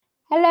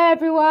Hello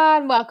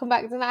everyone, welcome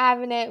back to Not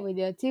Having It with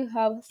your two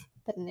hosts,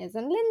 Denise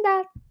and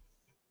Linda.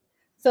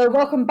 So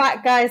welcome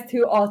back, guys,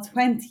 to our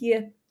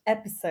 20th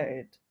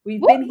episode. We've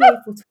Woo, been woo.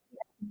 here for 20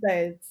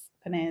 episodes,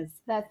 Panez.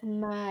 That's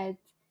mad.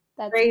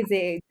 That's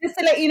Crazy. Just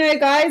to let you know,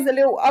 guys, a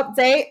little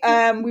update.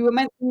 We were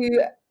meant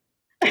to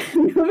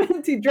we were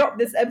meant to drop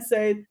this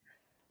episode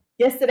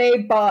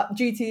yesterday, but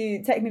due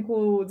to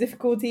technical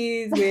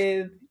difficulties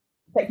with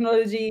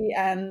technology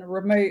and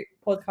remote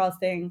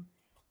podcasting,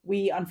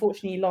 we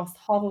unfortunately lost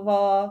half of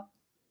our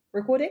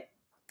recording.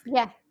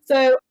 yeah.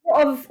 So,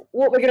 of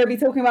what we're going to be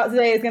talking about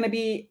today is going to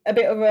be a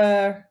bit of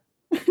a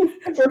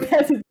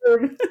repetitive.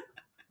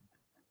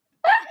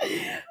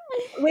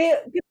 We're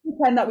going to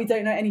pretend that we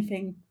don't know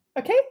anything,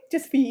 okay?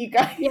 Just for you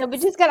guys. Yeah, we're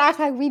just gonna act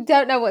like we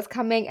don't know what's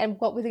coming and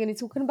what we're gonna be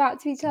talking about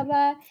to each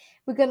other.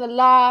 We're gonna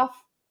laugh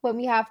when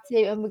we have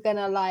to, and we're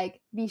gonna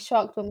be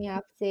shocked when we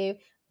have to.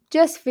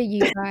 Just for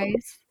you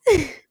guys.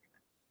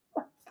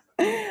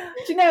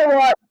 Do you know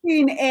what?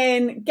 Tune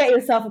in, get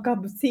yourself a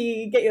cup of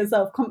tea, get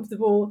yourself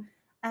comfortable,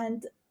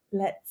 and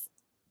let's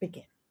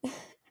begin.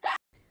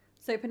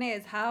 So,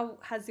 Panez, how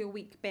has your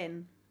week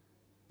been?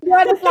 To be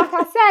honest, like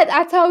I said,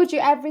 I told you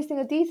every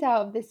single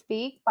detail of this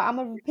week, but I'm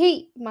gonna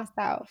repeat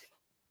myself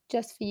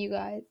just for you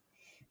guys.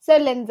 So,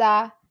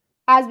 Linda,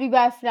 as we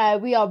both know,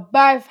 we are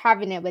both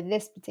having it with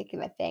this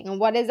particular thing. And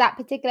what is that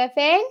particular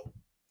thing?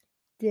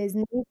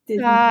 Disney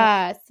Disney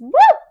Plus. Plus.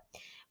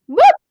 Woo!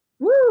 Woo!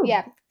 Woo!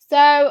 Yeah.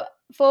 So,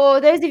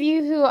 for those of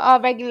you who are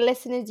regular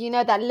listeners, you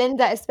know that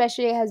Linda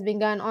especially has been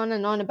going on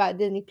and on about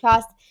Disney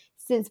Plus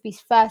since we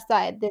first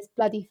started this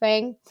bloody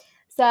thing.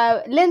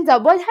 So, Linda,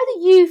 how do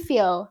you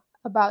feel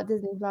about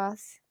Disney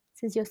Plus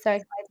since you're so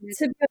excited?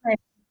 To be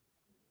honest,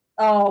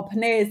 oh,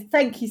 Panez,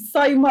 thank you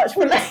so much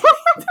for letting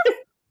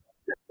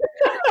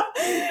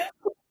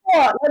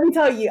What? Let me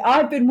tell you,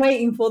 I've been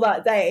waiting for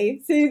that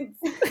day since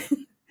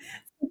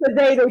the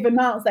day they've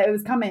announced that it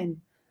was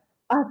coming.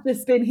 I've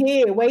just been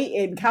here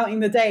waiting,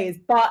 counting the days,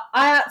 but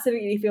I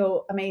absolutely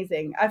feel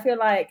amazing. I feel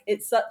like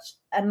it's such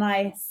a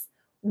nice,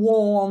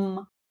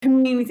 warm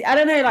community. I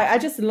don't know, like I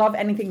just love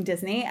anything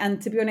Disney.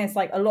 And to be honest,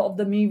 like a lot of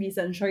the movies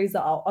and shows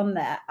that are on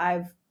there,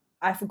 I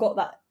forgot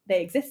that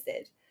they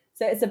existed.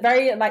 So it's a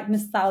very like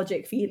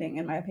nostalgic feeling,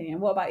 in my opinion.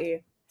 What about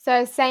you?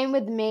 So, same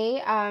with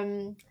me.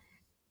 I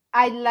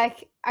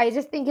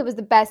just think it was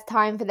the best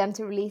time for them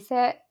to release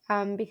it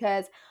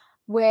because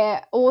we're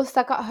all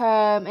stuck at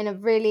home in a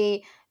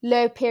really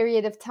low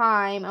period of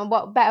time, and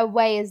what better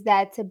way is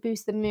there to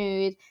boost the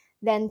mood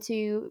than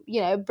to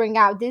bring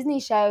out Disney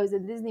shows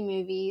and Disney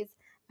movies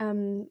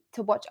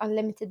to watch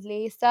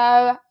unlimitedly.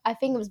 So I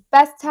think it was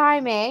best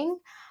timing,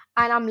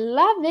 and I'm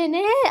loving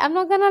it. I'm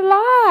not gonna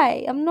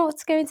lie. I'm not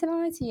going to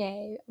lie to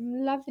you.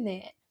 I'm loving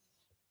it.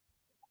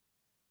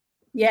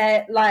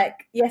 Yeah,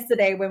 like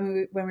yesterday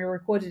when we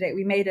recorded it,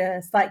 we made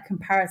a slight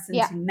comparison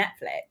Yeah. to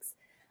Netflix,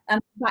 and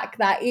the fact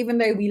that even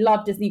though we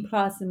love Disney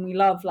Plus and we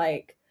love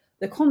like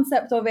the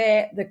concept of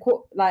it,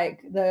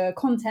 like the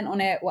content on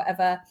it,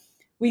 whatever,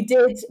 we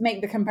did make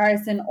the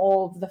comparison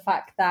of the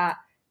fact that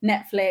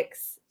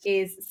Netflix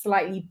is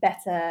slightly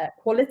better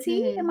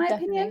quality, in my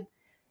opinion,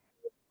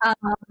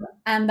 Definitely.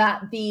 and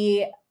that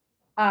the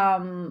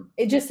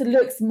it just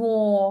looks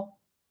more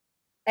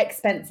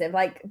expensive.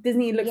 Like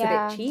Disney looks a bit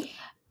Yeah. cheap.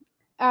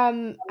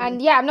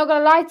 And yeah, I'm not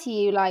gonna lie to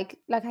you, like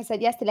I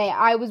said yesterday,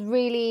 I was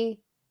really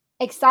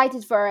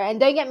excited for it. And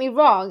don't get me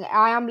wrong,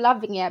 I am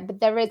loving it, but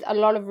there is a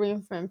lot of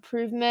room for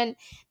improvement.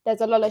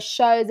 There's a lot of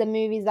shows and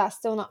movies that's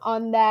still not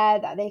on there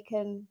that they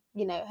can,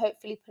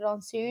 hopefully put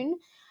on soon.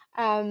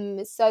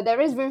 So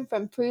there is room for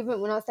improvement.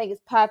 We're not saying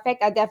it's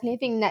perfect. I definitely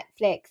think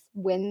Netflix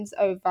wins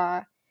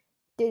over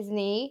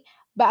Disney,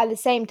 but at the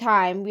same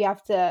time, we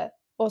have to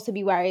also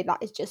be worried that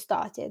it's just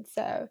started.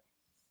 So,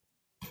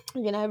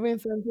 room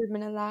for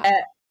improvement in that.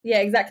 Yeah,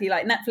 exactly.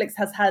 Like Netflix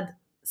has had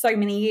so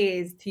many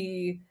years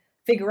to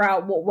figure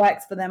out what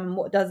works for them and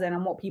what doesn't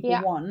and what people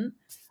Yeah. want.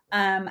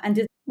 And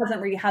just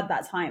hasn't really had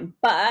that time.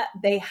 But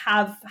they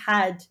have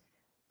had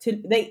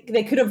to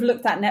they could have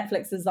looked at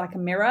Netflix as like a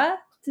mirror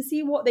to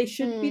see what they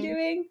should be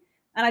doing.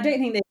 And I don't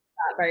think they did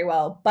that very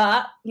well.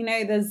 But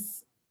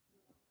there's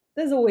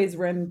always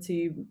room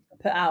to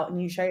put out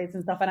new shows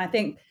and stuff. And I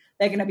think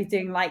they're gonna be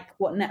doing like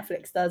what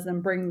Netflix does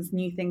and brings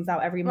new things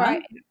out every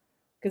Right. month.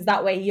 Because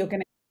that way you're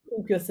gonna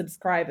keep your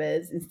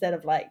subscribers instead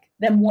of like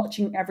them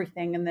watching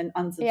everything and then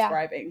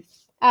unsubscribing.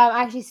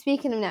 Actually,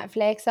 speaking of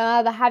Netflix,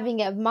 another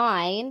having it of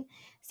mine.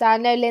 So I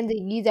know, Linda,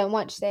 you don't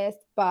watch this,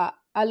 but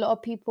a lot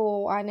of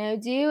people I know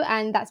do,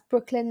 and that's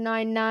Brooklyn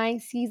Nine-Nine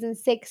season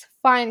 6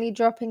 finally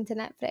dropping to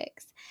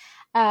Netflix.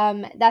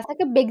 That's like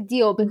a big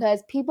deal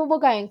because people were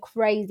going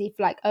crazy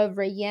for like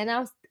over a year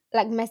now,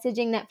 like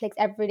messaging Netflix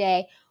every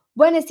day.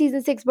 When is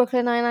season 6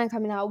 Brooklyn Nine-Nine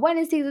coming out? When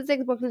is season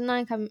 6 Brooklyn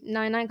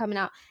Nine-Nine coming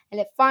out? And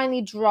it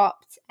finally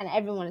dropped, and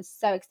everyone is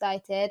so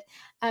excited.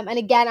 And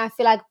again, I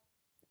feel like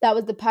that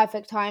was the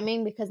perfect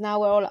timing because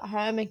now we're all at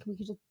home and we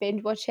could just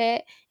binge watch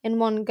it in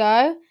one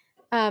go.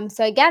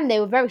 So again, they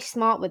were very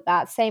smart with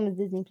that, same as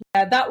Disney.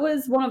 That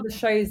was one of the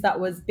shows that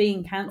was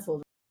being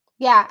cancelled.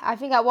 Yeah, I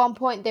think at one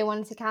point they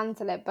wanted to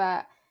cancel it,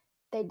 but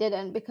They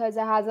didn't, because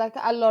it has like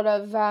a lot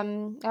of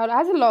it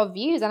has a lot of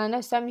views, and I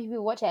know so many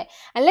people watch it.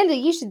 And Linda,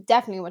 you should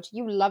definitely watch it.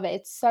 You will love it.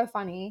 It's so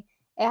funny.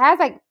 It has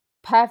like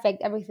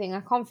perfect everything.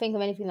 I can't think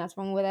of anything that's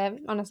wrong with it.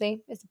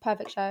 Honestly, it's a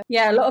perfect show.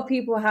 Yeah, a lot of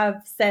people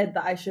have said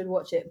that I should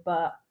watch it,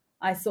 but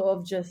I sort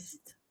of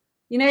just,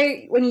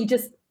 when you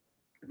just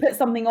put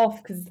something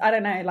off because I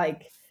don't know,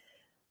 like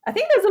I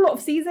think there's a lot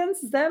of seasons.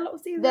 Is there a lot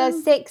of There's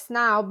seasons? 6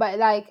 now, but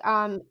like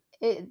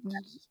it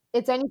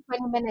it's only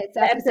 20 minutes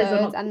The episodes are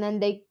episodes, not. and then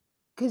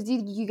because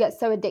you get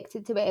so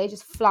addicted to it, it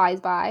just flies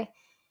by.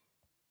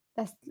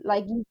 That's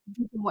like you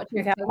can watch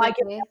it Okay, I so might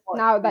give it quickly a watch.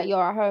 now that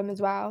you're at home as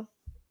well.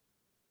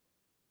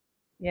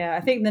 Yeah,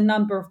 I think the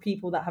number of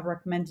people that have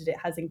recommended it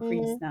has Hmm.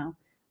 increased now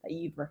that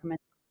you've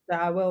recommended. So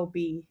I will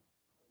be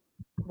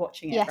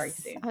watching it very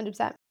Yes, soon.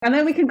 100%. And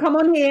then we can come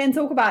on here and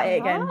talk about it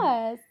again.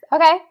 Yes.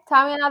 Okay,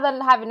 tell me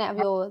another having it of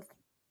yours.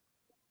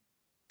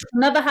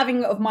 Another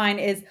having of mine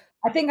is,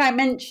 I think I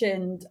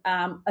mentioned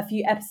a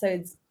few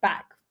episodes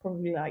back,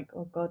 probably like,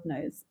 oh God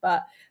knows,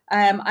 but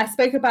I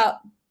spoke about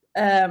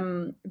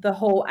the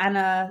whole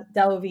Anna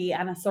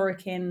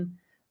Sorokin,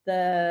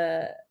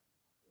 the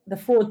the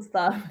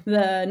fraudster,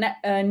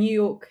 the New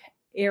York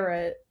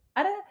era.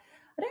 I don't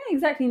I don't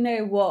exactly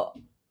know what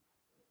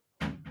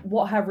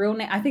her real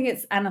name. I think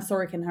it's Anna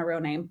Sorokin, her real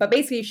name, but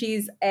basically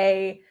she's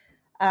a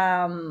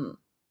um,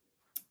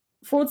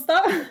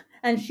 fraudster,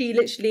 and she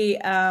literally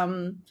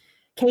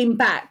came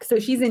back. So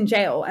she's in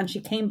jail, and she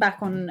came back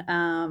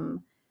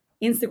on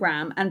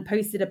Instagram and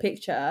posted a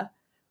picture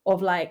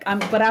of like,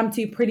 I'm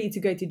too pretty to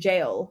go to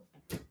jail.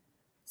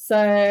 So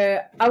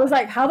I was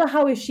like, how the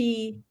hell is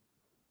she,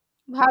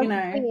 How you are you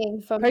know,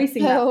 feeling from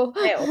posting that Joe?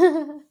 from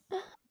jail?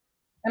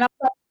 And I was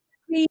like,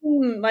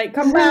 Queen, like,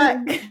 come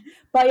back.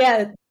 But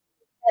yeah,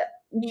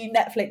 new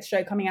Netflix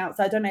show coming out.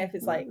 So I don't know if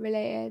it's like,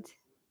 Related.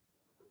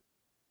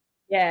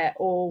 yeah,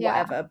 or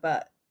Yeah, whatever.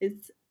 But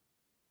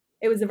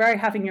it was a very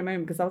having your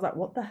moment because I was like,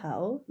 what the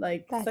hell?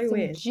 Like, that's so some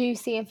weird.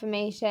 juicy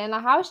information.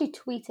 Like, how is she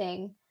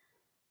tweeting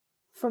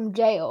from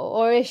jail?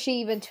 Or is she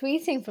even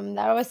tweeting from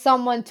there? Or is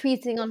someone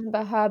tweeting on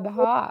her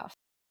behalf?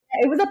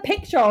 It was a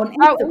picture on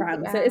Oh,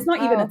 Instagram, so it's Instagram.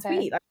 not even Oh, a okay.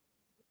 tweet. Like,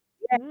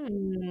 yeah,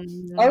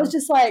 I Hmm. was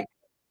just like,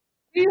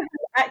 who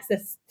has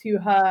access to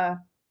her?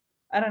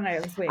 I don't know.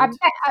 It was weird, I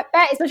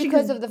bet it's especially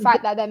because because of the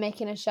fact that they're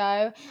making a show,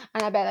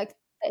 and I bet like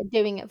they're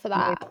doing it for maybe,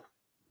 that.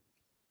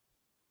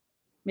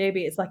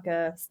 maybe it's like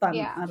a stunt.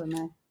 Yeah. I don't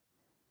know,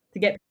 to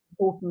get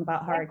people talking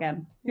about her Yeah,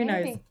 again. Who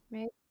knows? maybe,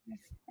 maybe.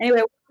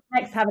 Anyway, what's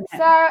next having So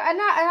it?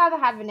 another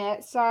having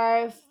it.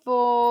 So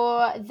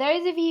for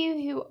those of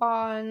you who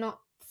are not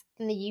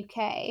in the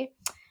UK,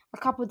 a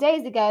couple of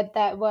days ago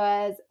there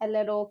was a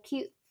little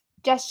cute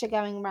gesture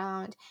going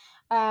around,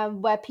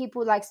 where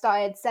people like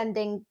started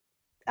sending,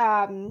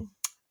 um,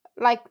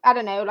 like I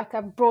don't know, like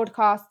a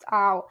broadcast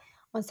out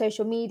on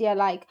social media,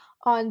 like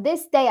on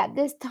this day at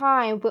this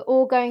time we're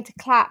all going to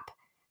clap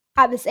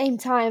at the same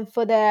time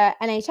for the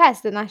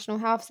NHS, the National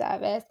Health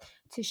Service,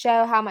 to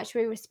show how much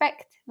we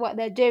respect what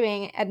they're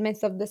doing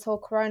amidst of this whole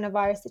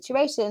coronavirus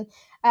situation.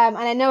 And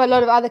I know a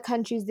lot of other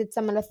countries did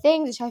similar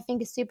things, which I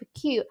think is super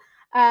cute.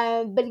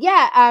 But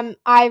yeah, I'm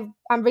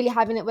really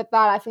having it with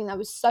that. I think that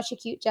was such a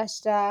cute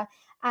gesture.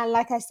 And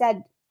like I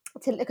said,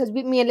 because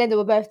me and Linda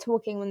were both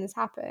talking when this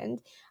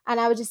happened, and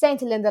I was just saying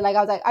to Linda, like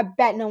I was like, I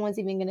bet no one's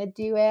even gonna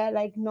do it.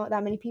 Like not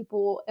that many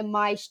people in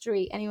my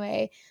street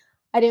anyway.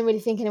 I didn't really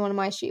think anyone on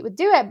my street would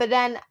do it. But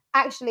then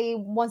actually,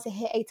 once it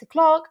hit 8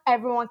 o'clock,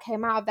 everyone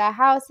came out of their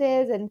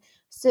houses and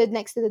stood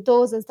next to the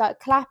doors and started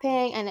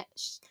clapping and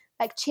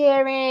like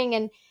cheering.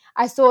 And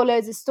I saw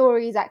loads of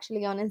stories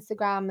actually on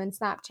Instagram and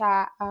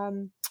Snapchat,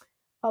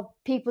 of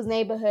people's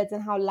neighborhoods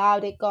and how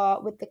loud it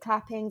got with the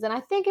clappings. And I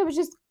think it was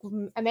just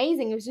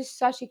amazing. It was just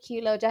such a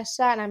cute little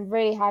gesture, and I'm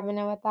really having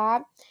it with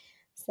that.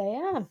 So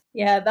yeah.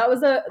 Yeah, that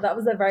was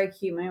a very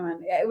cute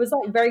moment. Yeah, it was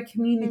like very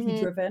community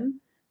Hmm.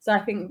 driven. So I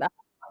think that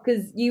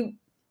because you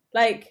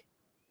like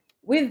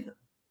with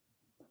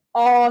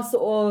our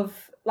sort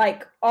of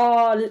like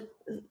our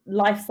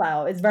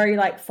lifestyle is very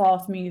like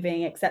fast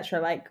moving, etc.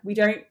 Like we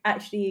don't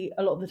actually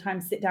a lot of the time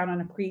sit down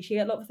and appreciate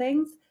a lot of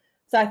things.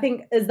 So I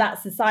think as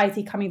that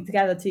society coming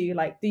together to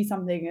like do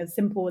something as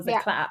simple as a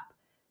Yeah. clap,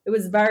 it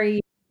was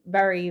very,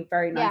 very,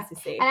 very Yeah, nice to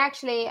and see.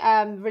 actually,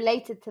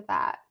 related to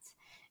that,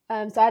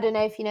 so I don't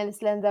know if you know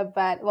this, Linda,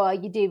 but well,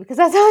 you do because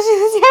I told you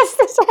this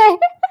yesterday.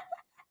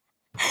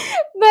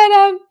 But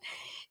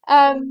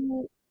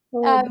um,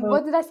 Oh no.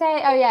 what did I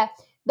say? Oh yeah,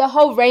 the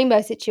whole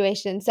rainbow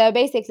situation. So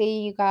basically,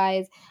 you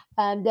guys,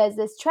 there's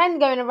this trend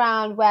going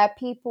around where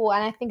people,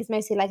 and I think it's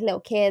mostly like little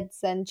kids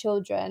and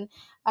children,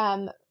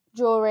 um,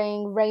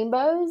 drawing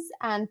rainbows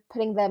and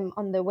putting them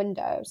on the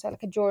window. So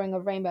like a drawing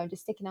of rainbow and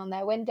just sticking on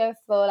their window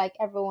for like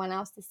everyone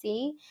else to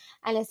see.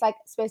 And it's like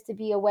supposed to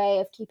be a way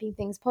of keeping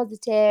things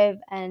positive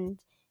and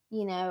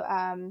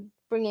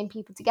bringing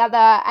people together.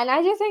 And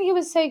I just think it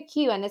was so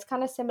cute, and it's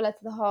kind of similar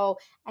to the whole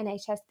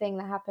NHS thing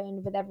that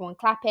happened with everyone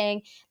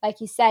clapping. Like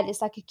you said,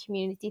 it's like a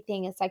community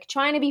thing. It's like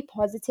trying to be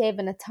positive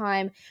in a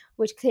time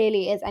which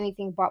clearly is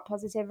anything but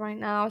positive right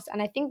now.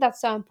 And I think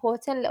that's so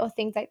important, little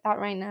things like that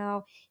right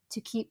now,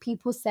 to keep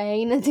people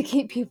sane and to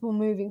keep people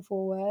moving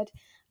forward.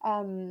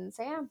 So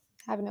yeah,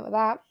 having it with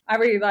that. I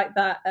really like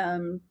that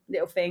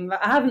little thing.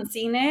 Like, I haven't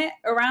seen it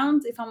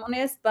around, if I'm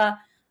honest, but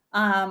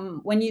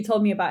when you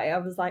told me about it, I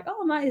was like,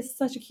 oh, that is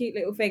such a cute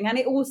little thing. And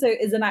it also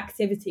is an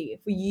activity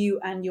for you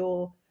and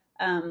your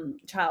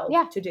child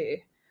Yeah. to do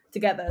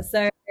together.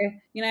 So,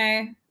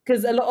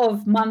 because a lot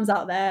of mums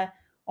out there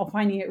are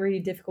finding it really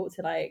difficult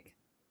to like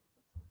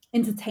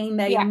entertain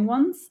their Yeah. young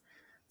ones.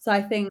 So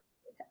I think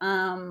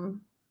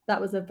that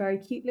was a very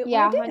cute little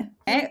Yeah.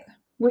 idea,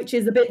 which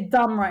is a bit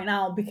dumb right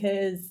now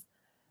because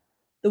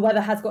the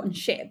weather has gotten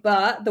shit,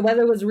 but the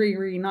weather was really,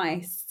 really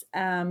nice.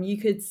 You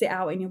could sit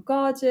out in your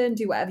garden,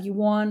 do whatever you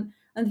want.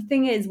 And the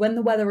thing is, when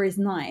the weather is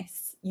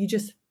nice, you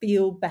just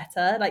feel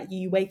better. Like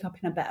you wake up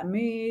in a better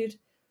mood.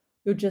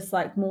 You're just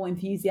like more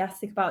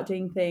enthusiastic about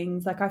doing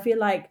things. Like I feel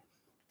like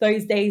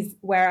those days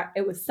where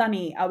it was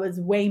sunny, I was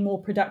way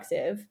more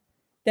productive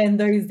than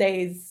those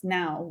days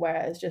now where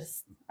it's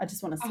just I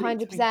just want to sleep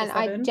 100%.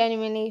 I 24/7.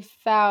 genuinely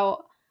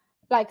felt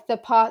like the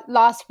part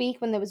last week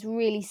when it was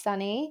really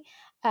sunny,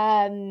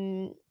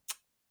 um,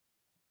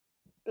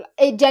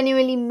 it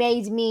genuinely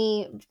made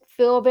me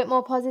feel a bit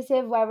more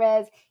positive.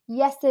 Whereas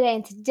yesterday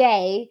and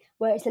today,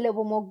 where it's a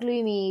little bit more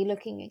gloomy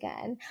looking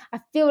again, I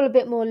feel a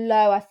bit more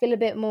low. I feel a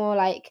bit more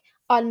like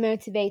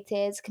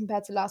unmotivated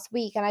compared to last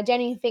week. And I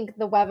genuinely think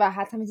the weather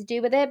had something to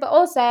do with it. But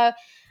also,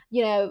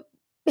 you know,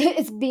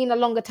 it's been a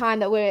longer time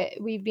that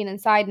we've been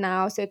inside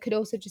now, so it could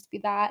also just be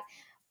that.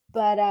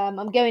 But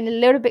I'm going a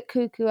little bit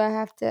cuckoo. I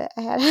have to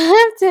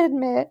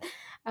admit.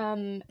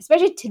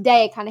 Especially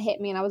today, it kind of hit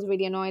me, and I was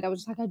really annoyed. I was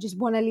just like, I just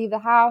want to leave the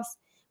house,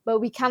 but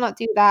we cannot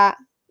do that.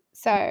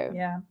 So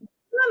Yeah.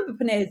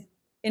 Remember Panez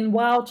in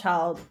Wild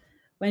Child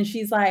when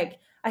she's like,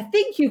 I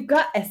think you've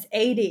got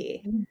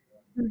S80.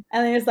 And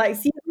then it's like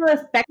seasonal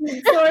affective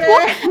what?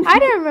 disorder. I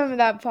don't remember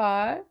that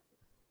part.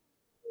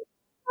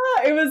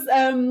 It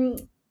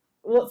was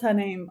what's her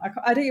name?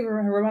 I don't even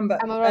remember.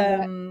 Emma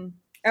Robert.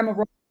 Emma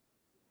Roberts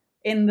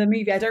in the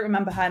movie. I don't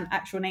remember her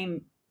actual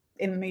name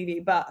in the movie,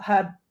 but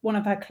her one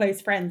of her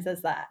close friends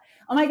says that.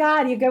 Oh my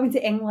god, you're going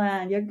to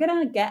England. You're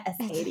gonna get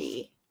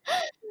S80.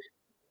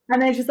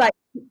 And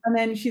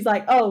then she's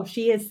like, oh,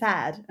 she is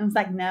sad. And it's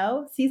like,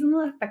 no,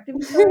 seasonal affective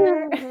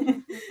disorder.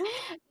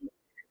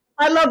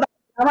 I love that.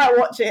 I might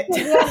watch it.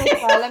 To be honest,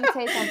 though, let me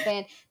tell you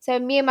something. So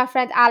me and my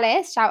friend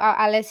Alice, shout out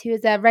Alice, who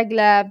is a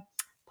regular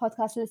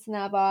podcast listener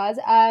of ours.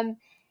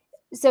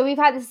 So we've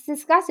had this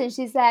discussion.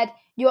 She said,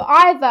 you're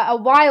either a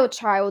wild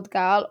child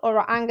girl or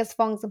an Angus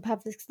Fongs and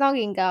Perfect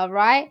Snogging girl,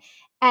 right?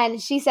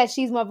 And she said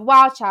she's more of a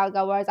wild child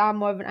girl, whereas I'm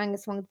more of an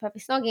Angus Fongs and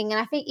Perfect Snogging. And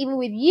I think even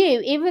with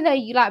you, even though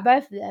you like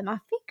both of them, I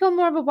think you're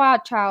more of a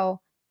wild child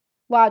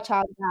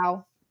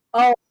girl.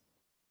 Oh,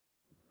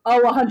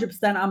 oh,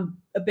 100%. I'm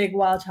a big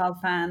Wild Child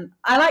fan.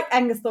 I like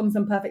Angus Thongs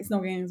and Perfect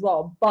Snogging as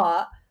well,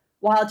 but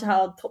Wild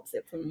Child tops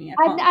it for me.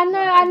 I can't I know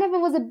I lie. never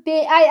was a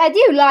bit. I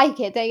do like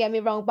it. Don't get me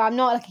wrong, but I'm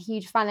not like a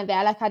huge fan of it.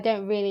 I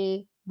don't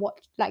really watch.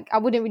 Like I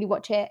wouldn't really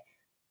watch it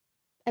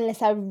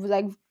unless I was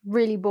like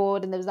really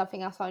bored and there was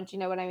nothing else on. Do you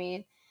know what I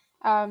mean?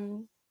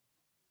 Um,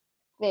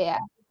 but yeah,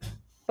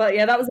 But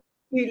yeah, that was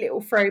a cute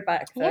little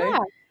throwback though. yeah.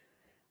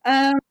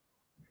 Um,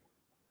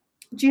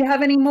 do you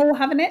have any more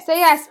having it? So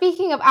yeah,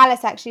 speaking of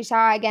Alice, actually,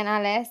 shout out again,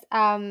 Alice.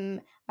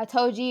 I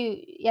told you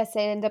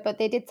yesterday, Linda, but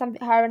they did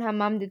something. Her and her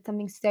mum did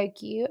something so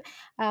cute.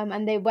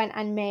 And they went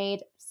and made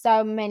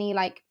so many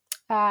like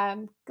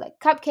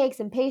cupcakes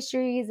and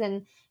pastries,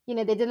 and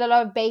they did a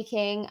lot of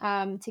baking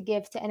to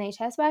give to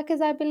NHS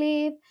workers, I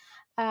believe.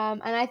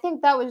 And I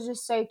think that was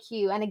just so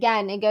cute. And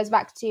again, it goes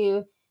back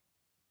to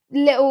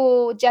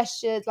little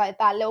gestures like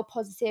that, little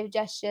positive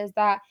gestures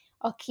that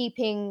are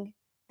keeping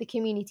the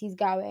communities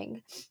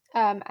going.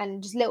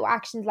 And just little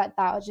actions like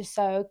that are just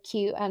so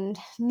cute and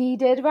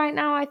needed right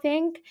now, I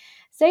think.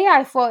 So yeah,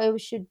 I thought it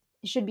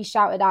should be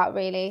shouted out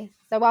really.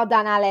 So well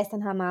done, Alice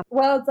and her mum.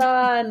 Well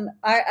done.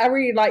 I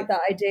really like that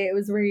idea. It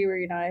was really,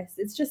 really nice.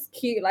 It's just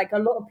cute. Like a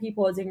lot of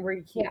people are doing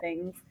really cute Yeah.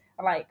 things,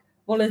 like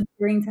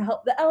volunteering to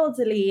help the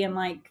elderly and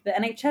like the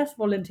NHS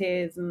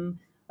volunteers and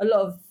a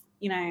lot of,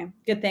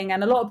 good thing.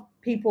 And a lot of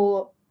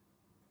people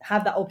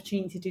have that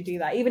opportunity to do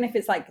that. Even if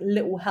it's like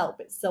little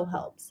help, it still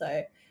helps.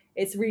 So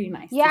it's really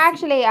nice Yeah, to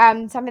see.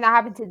 actually, something that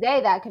happened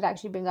today that I could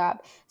actually bring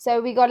up.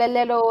 So we got a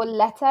little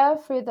letter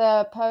through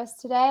the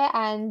post today,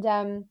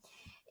 and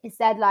it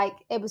said like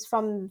it was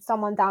from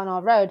someone down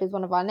our road, as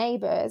one of our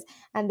neighbors,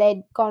 and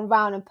they'd gone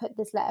round and put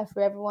this letter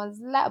through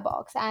everyone's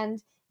letterbox,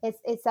 and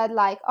it said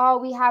like, oh,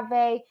 we have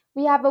a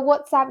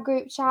WhatsApp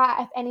group chat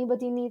if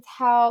anybody needs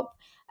help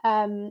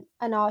on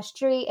our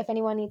street, if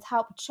anyone needs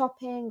help with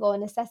shopping or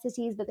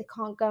necessities but they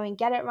can't go and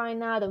get it right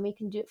now, then we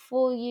can do it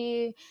for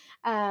you.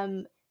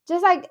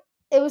 Just like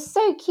it was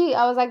so cute.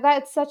 I was like,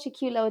 that's such a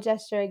cute little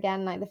gesture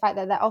again, like the fact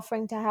that they're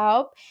offering to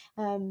help.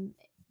 Um,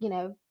 you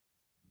know,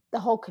 the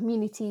whole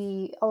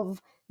community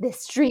of this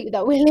street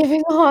that we're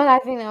living on. I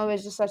think that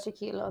was just such a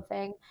cute little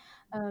thing.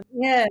 Um,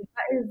 Yeah,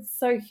 that is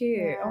so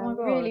cute. Oh yeah,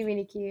 my really, god.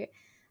 really cute.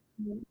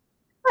 Mm.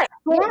 Like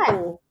Yeah,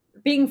 thoughtful.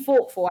 Being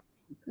thoughtful.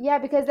 yeah,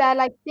 because they're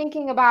like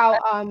thinking about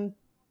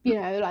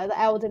like the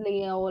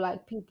elderly or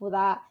like people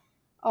that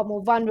are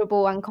more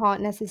vulnerable and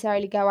can't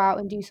necessarily go out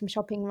and do some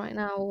shopping right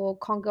now or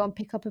can't go and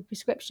pick up a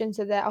prescription,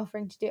 so they're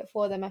offering to do it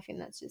for them. I think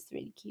that's just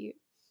really cute.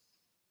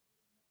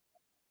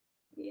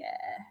 Yeah,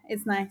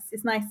 it's nice.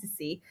 It's nice to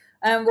see.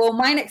 Well,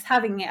 my next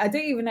having it, I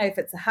don't even know if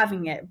it's a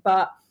having it,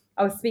 but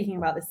I was speaking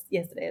about this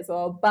yesterday as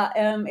well. But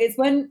it's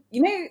when,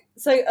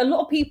 so a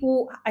lot of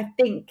people, I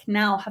think,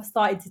 now have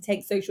started to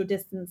take social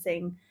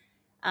distancing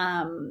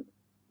um,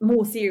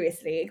 more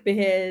seriously,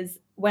 because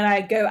when I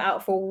go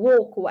out for a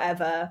walk or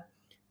whatever,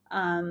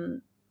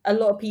 um, a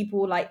lot of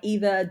people like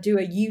either do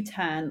a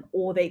U-turn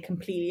or they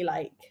completely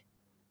like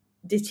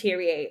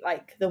deteriorate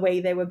like the way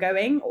they were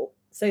going, or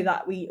so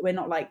that we're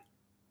not like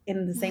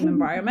in the same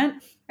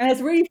environment. And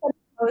it's really funny.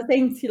 I was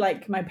saying to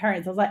like my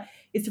parents, I was like,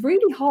 it's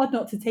really hard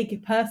not to take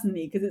it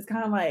personally, because it's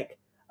kind of like,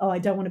 oh, I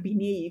don't want to be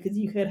near you because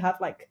you could have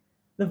like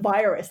the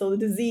virus or the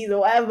disease or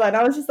whatever. And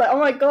I was just like, oh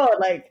my god,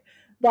 like,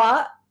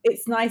 but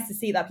it's nice to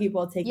see that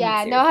people are taking it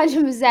Yeah, no,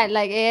 seriously. 100%.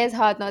 Like, it is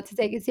hard not to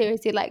take it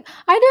seriously. Like,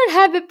 I don't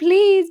have it,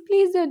 please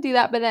don't do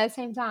that. But at the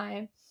same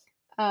time,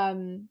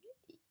 um,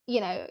 you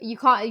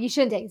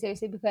shouldn't take it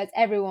seriously because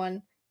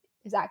everyone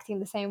is acting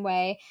the same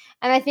way.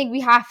 And I think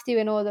we have to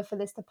in order for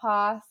this to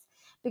pass.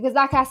 Because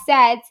like I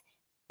said,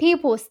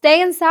 people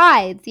stay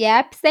inside,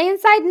 yeah? Stay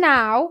inside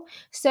now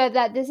so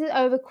that this is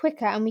over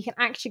quicker and we can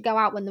actually go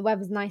out when the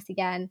weather's nice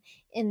again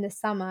in the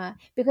summer.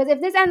 Because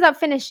if this ends up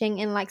finishing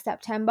in like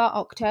September,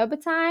 October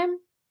time,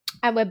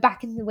 and we're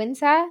back in the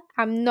winter,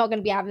 I'm not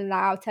gonna be having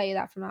that. I'll tell you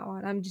that from now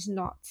on. I'm just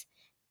not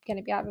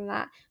gonna be having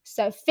that.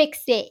 So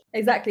fix it.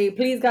 Exactly.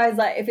 Please, guys,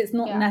 like if it's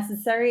not Yeah.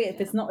 necessary, if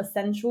it's not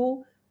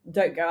essential,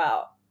 don't go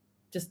out.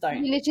 Just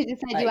don't. You literally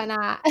just said you went Like,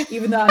 out.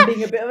 even though I'm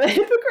being a bit of a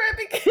hypocrite,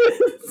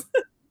 because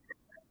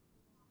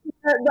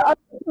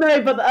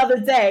no, but the other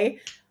day,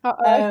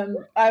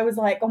 Uh-oh. I was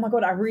like, oh my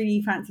god, I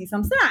really fancy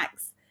some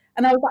snacks,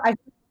 and I was like, I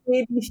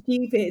feel really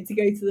stupid to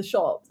go to the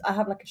shops. I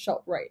have like a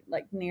shop right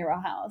like near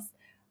our house.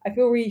 I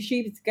feel really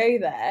stupid to go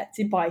there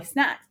to buy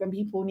snacks when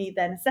people need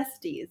their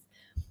necessities.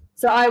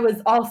 So I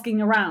was asking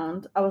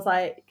around. I was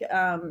like,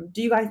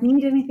 do you guys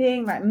need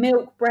anything like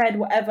milk, bread,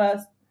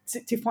 whatever,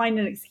 to find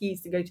an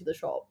excuse to go to the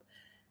shop?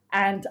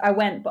 And I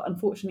went, but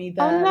unfortunately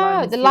Oh the line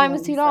no, was the too line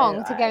was long, too so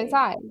long to go I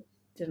inside.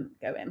 didn't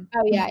go in.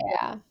 Oh yeah,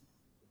 yeah.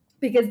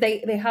 Because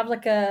they have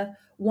like a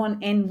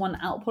one in, one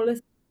out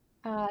policy,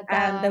 and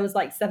there Damn. was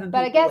like seven But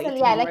I people guess, waiting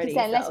yeah, like you already. said,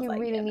 So I unless was you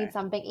like, really yeah, no. need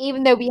something,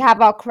 even though we have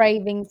our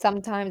cravings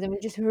sometimes and we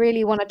just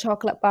really want a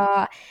chocolate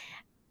bar,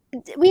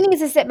 we need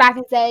to sit back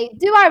and say,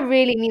 do I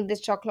really need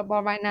this chocolate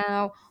bar right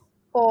now?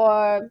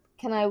 Or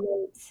can I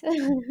wait?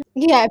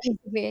 Yeah,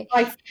 basically.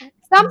 Life,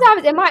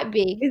 Sometimes it might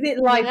be, is it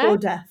you life know? or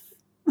death?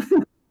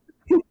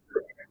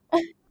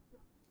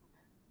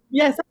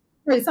 Yes,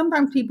 yeah,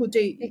 sometimes people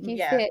do. Sticky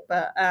Yeah, fit.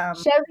 but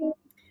Shall we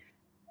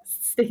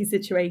sticky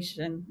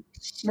situation.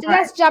 let's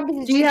Right. jump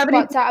into the Do you juicy have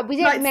part. anything So we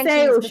you'd like didn't to mention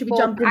say, this or should we before,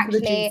 jump but into the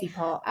actually, juicy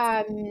part?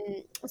 um,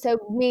 so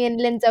me and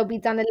Linda, we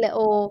done a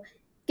little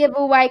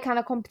giveaway kind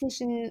of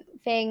competition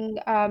thing,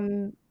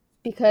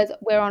 because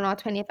we're on our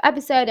 20th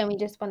episode and we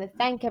just want to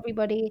thank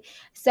everybody.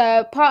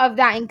 So part of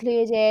that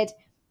included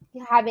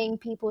having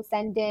people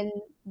send in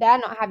they're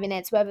not having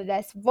it, so whether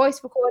there's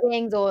voice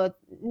recordings or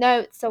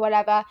notes or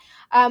whatever.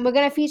 We're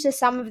going to feature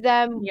some of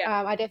them.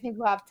 Yeah. I don't think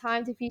we'll have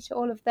time to feature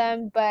all of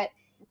them, but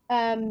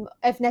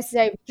if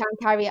necessary, we can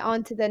carry it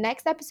on to the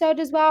next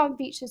episode as well and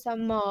feature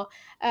some more.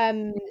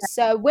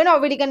 So we're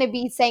not really going to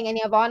be saying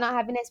any of our not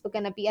having it. We're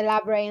going to be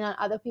elaborating on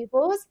other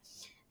people's.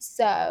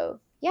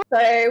 So yeah,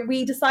 So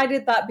we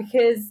decided that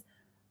because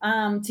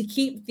to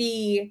keep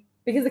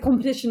because the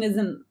competition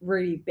isn't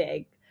really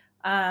big,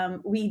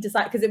 we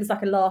decided, because it was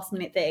like a last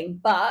minute thing,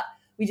 but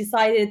we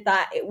decided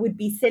that it would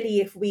be silly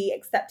if we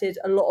accepted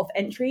a lot of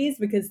entries,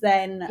 because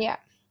then yeah,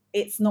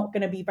 it's not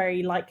going to be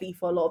very likely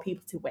for a lot of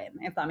people to win,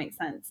 if that makes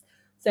sense.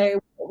 So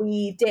what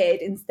we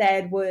did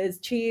instead was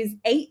choose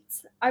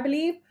eight, I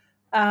believe,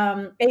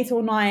 8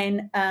 or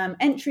 9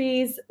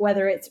 entries,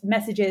 whether it's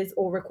messages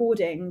or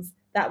recordings,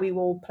 that we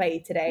will play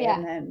today, yeah.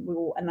 and then we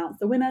will announce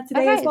the winner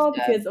today as Okay, well, so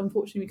because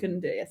unfortunately we couldn't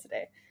do it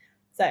yesterday.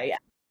 So yeah,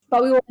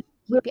 but we will. keep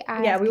your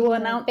Yeah, eyes we will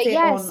peeled. announce But it yeah,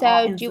 on our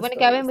so do you Insta want to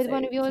go in stories. with So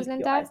one of yours, keep your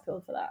Linda? eyes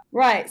peeled for that.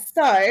 Right.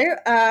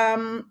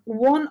 So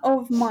one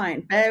of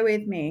mine. Bear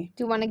with me.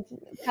 Do you want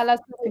to tell us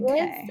what it is,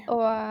 Okay.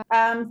 or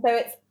So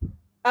it's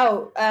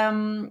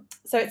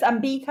so it's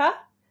Ambika.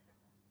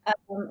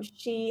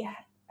 She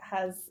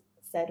has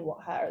said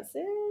what hers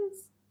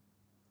is.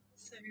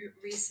 So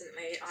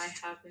recently, I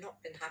have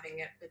not been having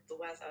it with the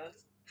weather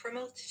for a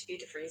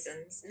multitude of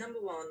reasons. Number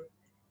one,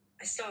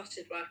 I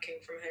started working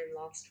from home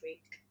last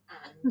week,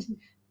 and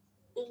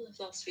all of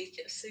last week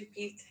it was so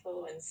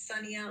beautiful and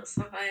sunny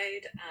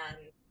outside, and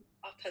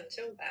up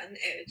until then,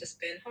 it had just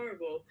been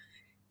horrible.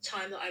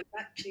 Time that I was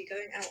actually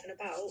going out and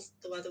about,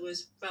 the weather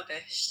was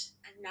rubbish,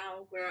 and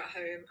now we're at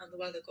home and the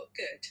weather got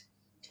good.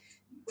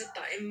 With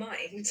that in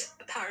mind,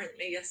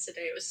 apparently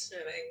yesterday it was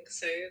snowing,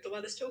 so the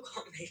weather still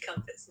can't make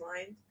up its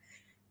mind.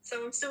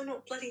 So I'm still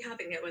not bloody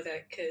having it with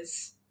it,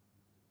 because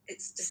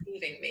it's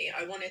deceiving me.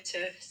 I wanted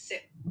to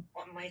sit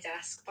on my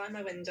desk by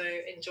my window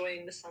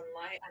enjoying the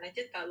sunlight, and I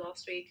did that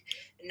last week,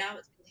 and now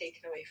it's been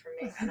taken away from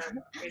me, and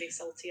I'm really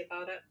salty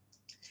about it.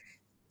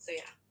 So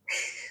yeah.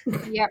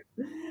 Yep.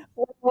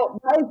 Well,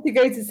 I was to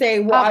go to say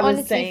what I was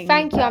Honestly, saying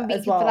thank you, as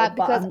Ambika, for well, that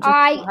but because I'm just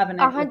I not having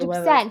it with the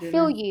weather, to 100% be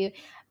feel honest. you.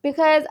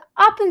 Because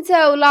up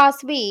until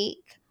last week,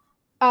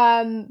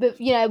 but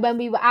when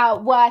we were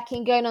out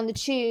working, going on the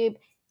tube,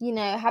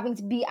 having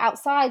to be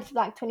outside for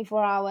like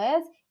 24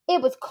 hours,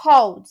 it was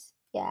cold.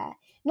 Yeah,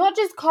 not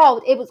just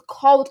cold, it was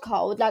cold.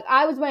 Like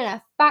I was wearing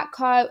a fat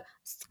coat,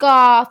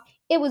 scarf.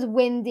 It was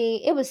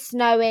windy. It was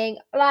snowing.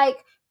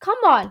 Like, come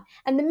on.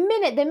 And the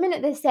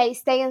minute they say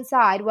stay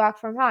inside, work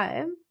from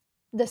home,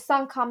 the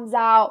sun comes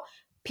out.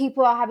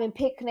 People are having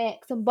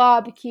picnics and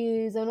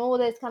barbecues and all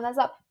this kind of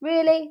stuff.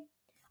 Really?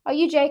 Are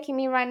you joking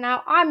me right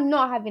now? I'm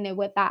not having it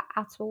with that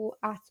at all.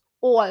 At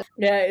all.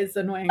 Yeah, it's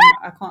annoying.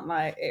 I can't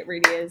lie. It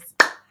really is.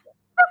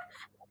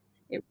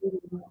 It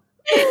really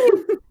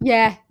is.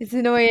 Yeah, it's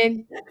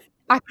annoying.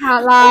 I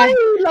can't Why are lie.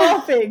 you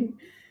laughing?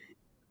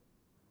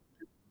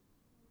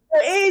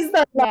 It is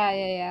that.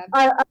 Yeah.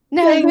 I was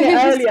No, saying it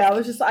it's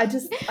earlier. just, I I'm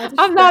just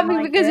don't laughing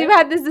like because we've it.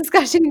 had this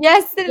discussion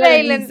yesterday,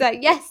 Very easy.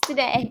 Linda.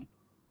 Yesterday.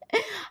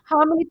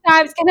 How many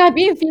times can I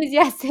be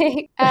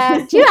enthusiastic?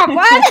 Do you have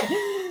one?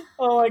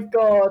 Oh my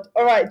god.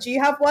 All right. Do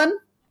you have one?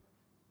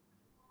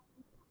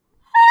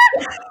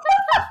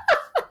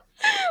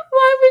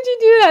 Why would you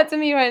do that to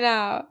me right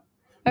now?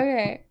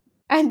 Okay.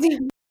 I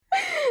do.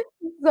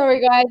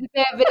 Sorry, guys. A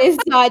bit of an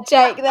inside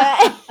joke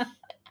there.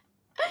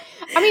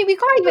 I mean, we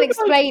can't even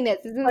explain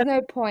it, so there's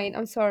no point.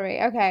 I'm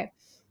sorry. Okay.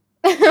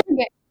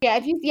 Okay.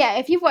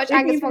 If you've watched If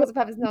Angus you've Thongs watched and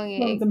Purpose Songs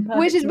Longing, and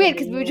which Perfect is weird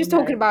because Longing, we were you'll just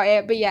talking know. about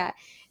it, but yeah,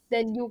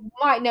 then you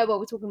might know what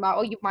we're talking about,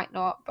 or you might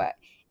not. But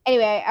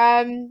anyway,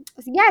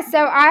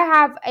 so I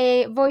have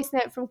a voice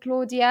note from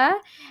Claudia.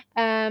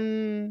 So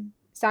I'm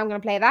gonna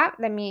play that.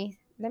 Let me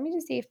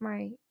just see if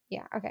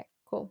okay,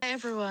 cool. Hi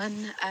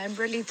everyone. I'm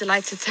really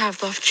delighted to have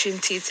the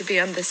opportunity to be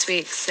on this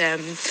week's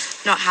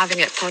Not Having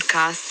It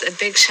podcast. A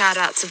big shout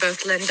out to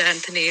both Linda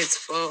and Denise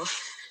for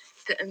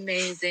the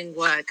amazing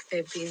work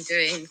they've been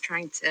doing,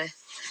 trying to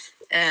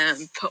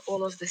put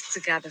all of this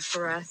together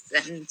for us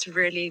and to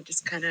really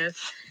just kind of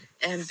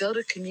build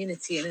a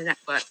community and a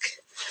network.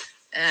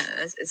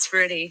 It's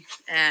really,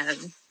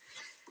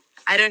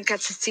 I don't get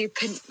to see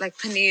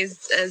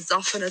Penise as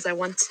often as I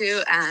want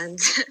to, and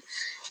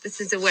this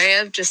is a way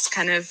of just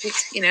kind of,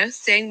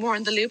 staying more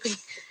in the loop and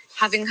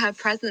having her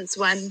presence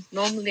when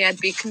normally I'd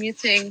be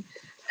commuting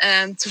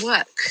to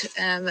work.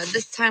 At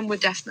this time, we're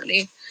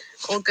definitely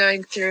all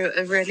going through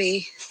a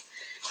really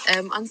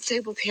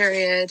unstable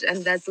period,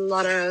 and there's a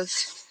lot of,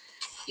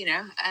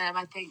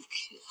 I think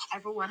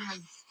everyone has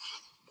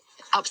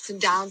ups and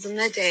downs in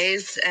their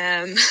days.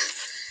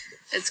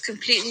 It's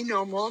completely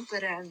normal,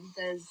 but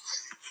there's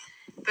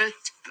both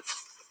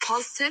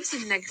positives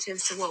and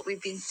negatives to what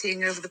we've been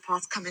seeing over the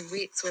past coming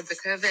weeks with the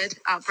COVID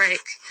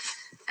outbreak.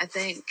 I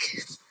think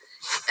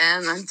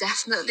I'm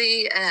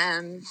definitely,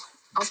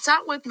 I'll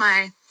start with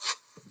my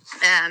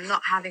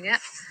not having it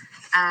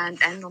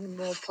and end on a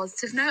more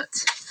positive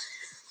note.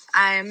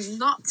 I'm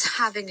not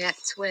having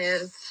it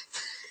with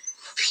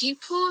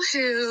people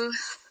who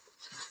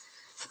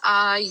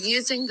are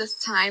using this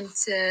time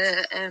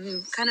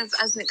to kind of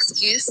as an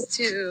excuse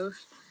to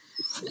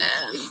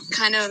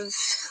kind of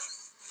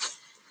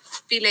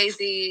be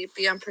lazy,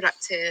 be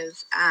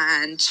unproductive,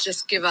 and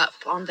just give up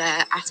on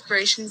their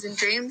aspirations and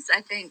dreams.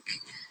 I think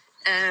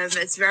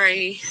it's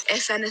very,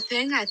 if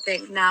anything, I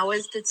think now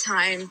is the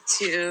time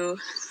to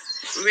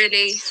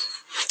really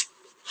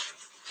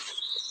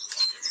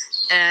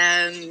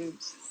um,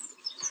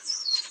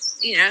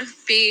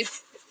 be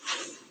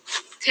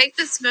take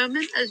this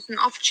moment as an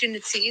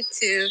opportunity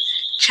to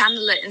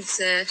channel it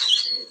into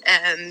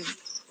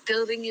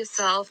building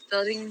yourself,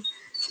 building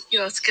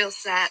your skill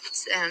set,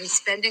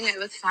 spending it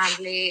with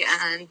family.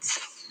 And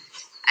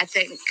I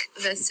think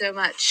there's so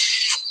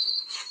much,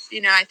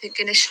 I think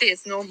initially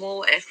it's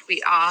normal if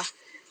we are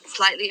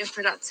slightly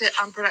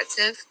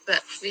unproductive,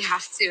 but we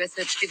have to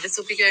essentially, this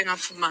will be going on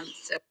for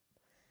months. So.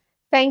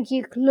 Thank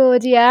you,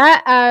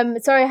 Claudia.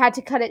 Sorry I had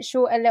to cut it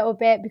short a little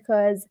bit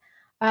because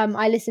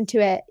I listened to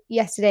it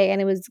yesterday and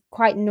it was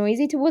quite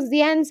noisy towards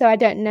the end, so I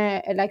don't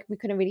know, like we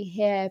couldn't really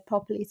hear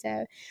properly.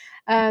 So,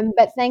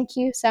 but thank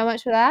you so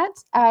much for that.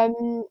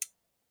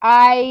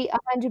 I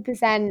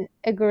 100%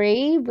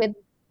 agree with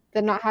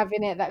the not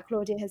having it that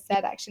Claudia has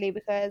said actually,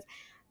 because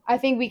I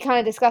think we kind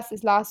of discussed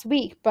this last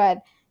week,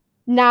 but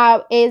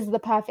now is the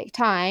perfect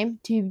time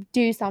to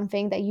do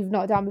something that you've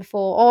not done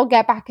before or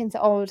get back into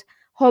old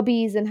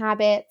hobbies and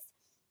habits.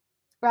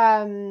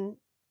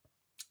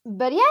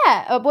 But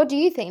yeah, what do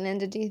you think,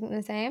 Linda? Do you think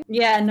the same?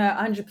 Yeah, no,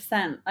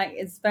 100%. Like,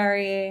 it's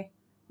very,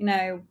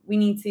 we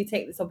need to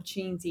take this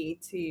opportunity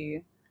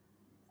to,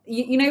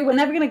 we're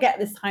never going to get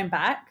this time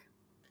back.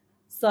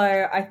 So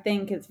I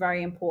think it's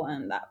very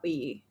important that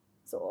we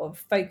sort of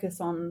focus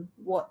on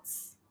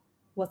what's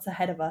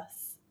ahead of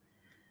us,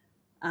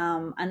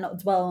 and not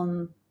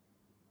dwell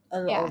a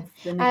lot Yeah. of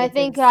the And I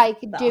think negatives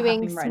like that are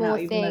doing happening right now, small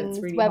even though it's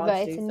things, really whether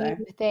hard to it's do a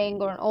new so.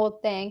 thing or an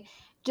old thing,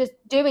 just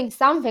doing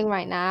something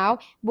right now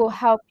will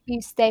help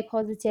you stay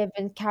positive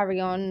and carry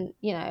on,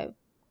 you know.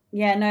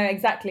 Yeah, no,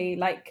 exactly.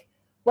 Like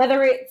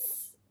whether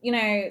it's, you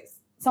know,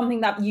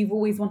 something that you've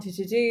always wanted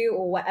to do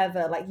or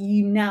whatever, like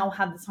you now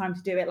have the time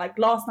to do it. Like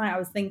last night I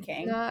was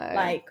thinking, No.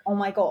 like, oh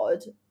my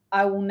God,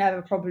 I will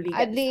never probably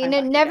get this You time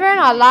know, back never again.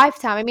 in our Like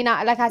lifetime. I mean,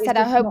 like I it's said,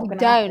 I just hope not we gonna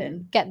don't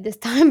happen. get this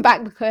time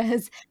back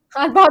because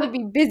I'd rather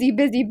be busy,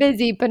 busy,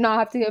 busy, but not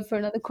have to go for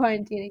another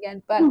quarantine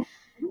again.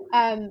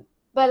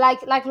 But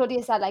like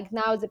Claudia said, like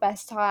now is the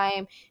best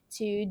time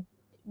to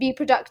be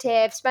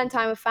productive, spend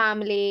time with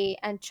family,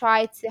 and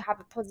try to have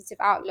a positive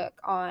outlook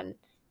on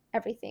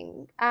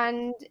everything.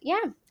 And yeah,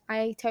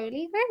 I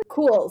totally agree.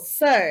 Cool.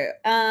 So,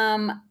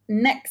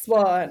 next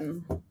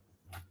one.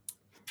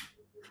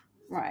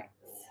 Right.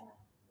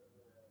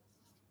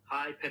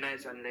 Hi,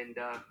 Pinez and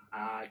Linda.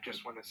 I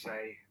just want to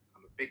say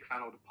I'm a big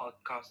fan of the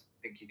podcast. I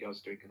think you guys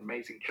are doing an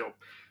amazing job,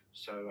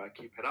 so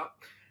keep it up.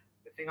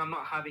 The thing I'm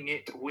not having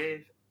it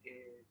with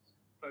is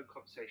phone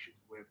conversations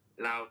with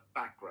loud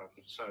background.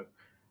 So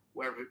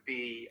whether it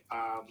be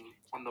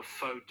on the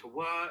phone to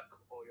work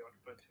or you're on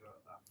the phone to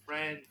a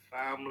friend,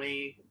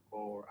 family,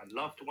 or a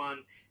loved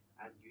one,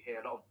 and you hear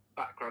a lot of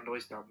background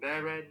noise down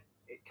their end,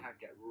 it can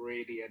get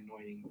really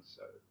annoying.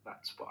 So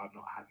that's what I'm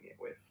not having it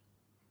with.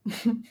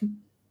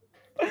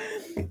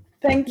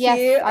 Thank Yes,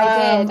 you.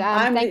 I did.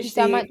 I'm Thank you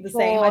so much literally the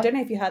same. I for don't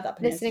know if you heard that,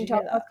 Pinez. Did listening you to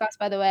our hear that? podcast,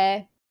 by the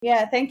way.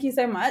 Yeah, thank you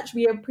so much.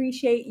 We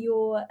appreciate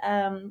your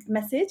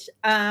message.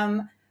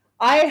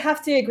 I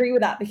have to agree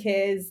with that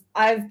because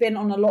I've been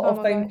on a lot Oh of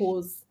my phone gosh.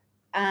 calls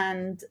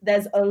and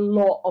there's a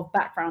lot of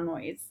background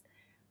noise.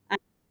 And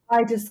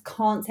I just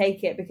can't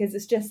take it because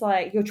it's just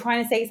like you're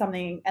trying to say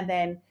something and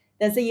then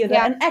there's either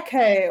Yeah. an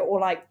echo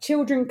or like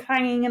children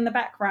clanging in the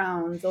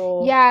background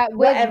or Yeah, with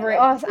whatever it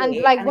us, and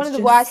be. like And one it's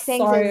of the worst just so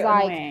things is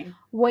like annoying.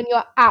 when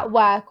you're at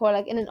work or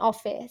like in an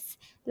office,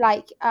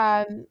 like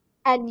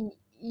and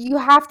you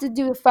have to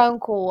do a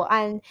phone call.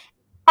 And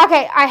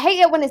okay, I hate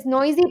it when it's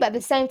noisy, but at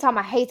the same time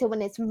I hate it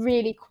when it's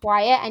really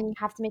quiet and you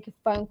have to make a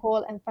phone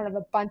call in front of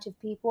a bunch of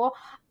people.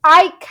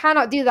 I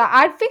cannot do that.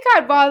 I think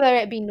I'd rather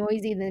it be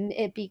noisy than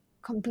it be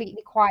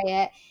completely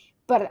quiet,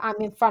 but I'm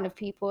in front of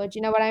people. Do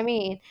you know what I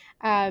mean?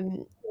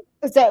 Um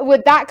so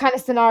with that kind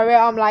of scenario,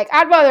 I'm like,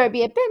 I'd rather it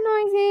be a bit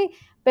noisy,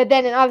 but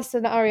then in other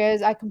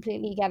scenarios, I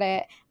completely get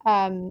it.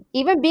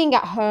 Even being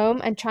at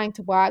home and trying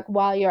to work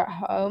while you're at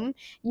home,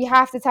 you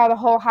have to tell the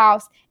whole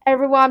house,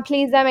 everyone,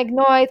 please don't make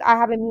noise. I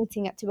have a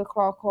meeting at 2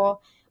 o'clock, or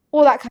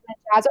all that kind of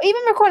jazz. Or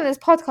even recording this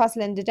podcast,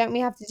 Linda, don't we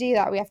have to do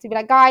that? We have to be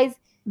like, guys.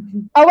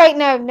 Oh wait,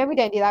 no, we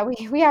don't do that.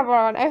 We have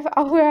our own.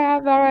 We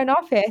have our own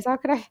office. How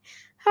could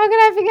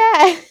I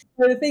forget?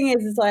 So the thing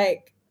is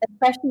like,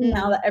 especially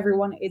now Mm, that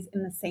everyone is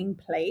in the same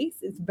place,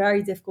 it's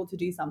very difficult to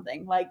do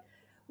something. Like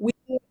we,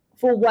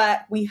 for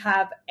work, we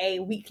have a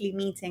weekly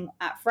meeting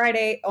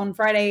on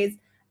Fridays,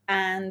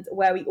 and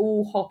where we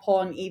all hop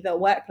on either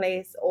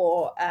workplace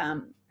or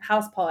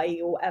house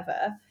party or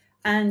whatever.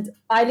 And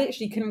I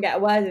literally couldn't get a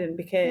word in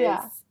because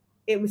yeah.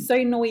 it was so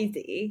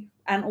noisy,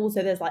 and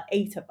also there's like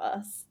 8 of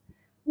us.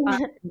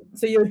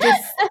 So you're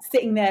just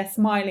sitting there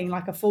smiling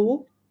like a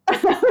fool.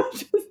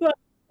 Just like,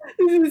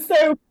 this is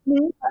so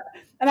funny.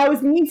 And I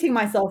was muting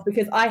myself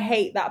because I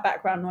hate that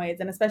background noise,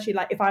 and especially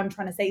like if I'm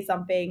trying to say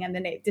something and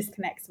then it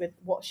disconnects with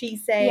what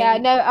she's Yeah,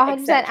 saying, no, 100%.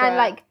 And etc.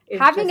 like It's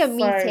having a just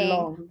so meeting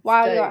long.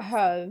 while you're at Jokes.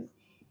 home,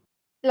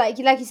 like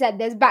you said,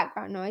 there's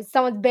background noise.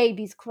 Someone's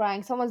baby's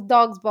crying, someone's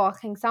dog's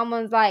barking,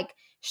 someone's like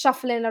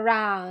shuffling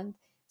around,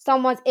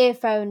 someone's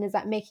earphone is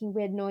like making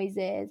weird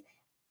noises,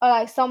 or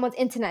like someone's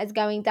internet is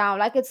going down.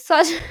 Like it's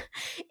such,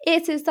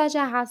 it is such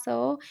a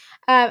hassle.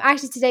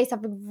 Actually today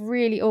something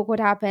really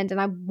awkward happened,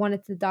 and I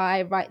wanted to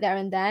die right there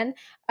and then.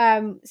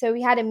 So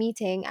we had a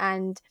meeting,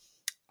 and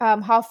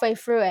halfway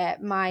through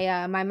it,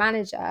 my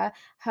manager,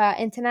 her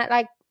internet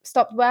like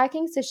stopped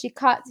working, so she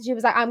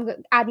was like,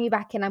 add me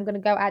back in, I'm gonna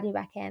go add you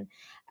back in.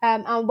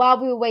 And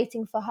while we were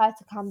waiting for her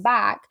to come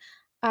back,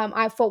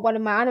 I thought one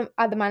of my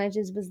other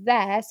managers was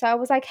there, so I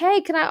was like,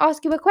 hey, can I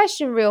ask you a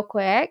question real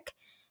quick?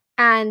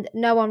 And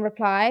no one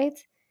replied.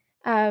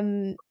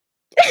 um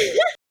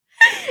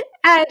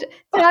and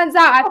turns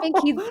out I think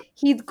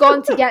he'd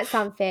gone to get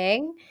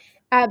something.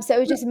 So it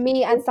was just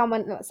me and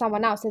someone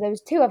else. So there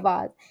was 2 of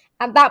us.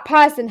 And that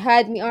person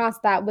heard me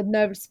ask that with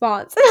no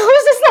response. And I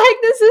was just like,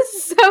 this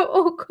is so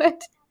awkward.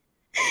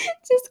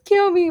 Just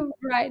kill me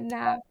right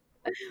now.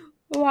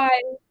 Why?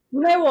 You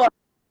know what?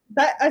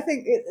 That I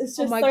think it's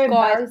Oh just my so God. It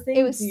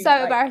embarrassing was to so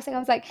like embarrassing. I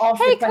was like,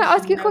 ask a hey, can I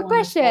ask question you and a no quick one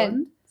question?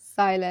 respond.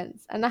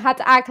 Silence. And I had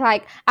to act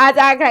like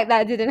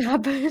that didn't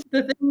happen.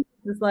 The thing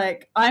is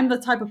like I'm the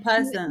type of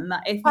person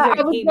that if you I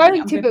don't was hear me,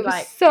 going I'm to, gonna but be it was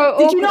like, so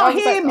did you awkward. I not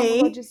was like, hear oh my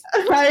God, me? just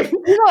Like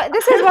you know what?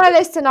 This is one of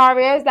those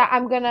scenarios that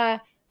I'm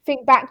gonna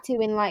think back to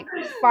in like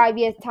 5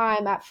 years'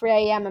 time at 3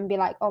 a.m. and be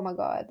like, oh my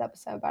God, that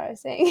was so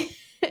embarrassing.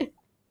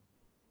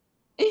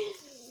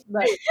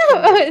 Like,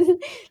 jokes.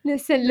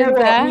 Listen, You know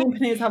what? Me Linda, and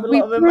Panez have a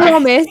we lot of embarrassing.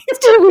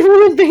 promised we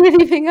wouldn't bring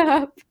anything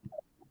up.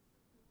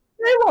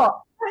 You know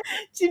what?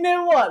 Do you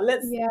know what?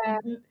 Yeah.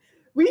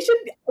 We should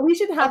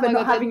Oh have a my not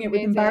god, that'd having be it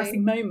with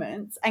embarrassing amazing.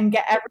 moments and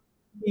get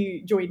everyone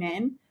to join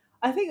in.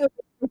 I think it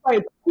would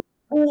be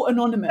all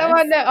anonymous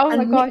Someone know,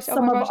 and mix oh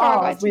some my of gosh, oh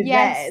my ours gosh. with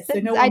Yes, theirs this so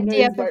is no the one knows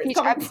idea for a where it's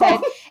future coming from.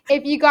 episode.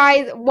 If you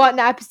guys want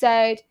the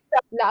episode,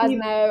 let us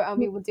know and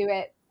we will do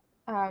it.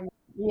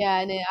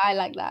 Yeah, no, I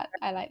like that.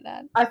 I like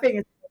that. I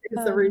think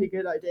it's a really Um,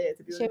 good idea,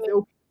 to be should honest.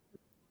 we?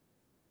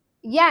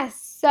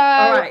 Yes,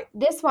 All so right.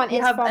 this one You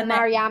is have a from net. Not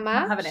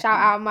Mariama. having it. Shout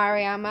out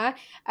Mariama.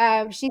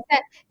 She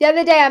said the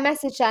other day I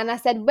messaged her and I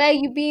said, "Where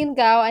you been,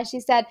 girl?" And she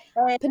said,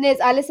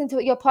 "Peniz, I listen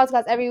to your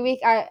podcast every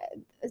week.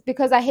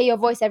 Because I hear your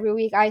voice every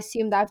week, I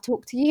assume that I've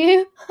talked to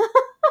you."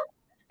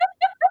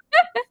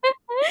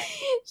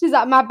 She's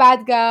like, "My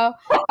bad, girl."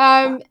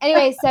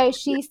 Anyway, so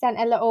she sent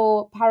a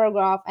little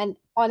paragraph, and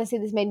honestly,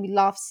 this made me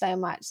laugh so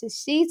much. So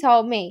she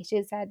told me,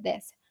 she said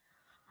this.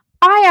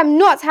 I am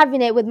not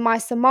having it with my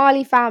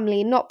Somali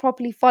family not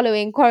properly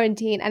following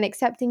quarantine and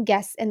accepting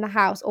guests in the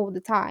house all the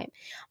time.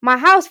 My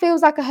house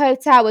feels like a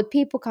hotel with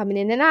people coming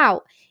in and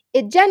out.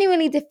 It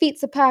genuinely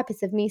defeats the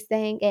purpose of me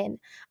staying in.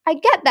 I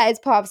get that it's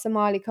part of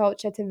Somali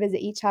culture to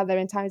visit each other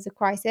in times of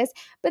crisis,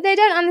 but they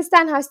don't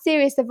understand how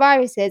serious the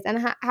virus is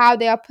and how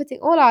they are putting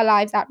all our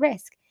lives at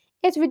risk.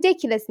 It's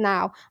ridiculous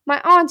now.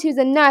 My aunt, who's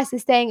a nurse,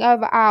 is staying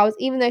over ours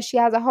even though she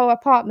has a whole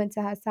apartment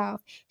to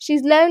herself.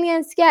 She's lonely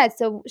and scared,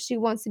 so she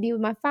wants to be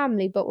with my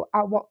family, but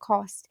at what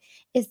cost?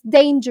 It's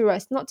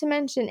dangerous, not to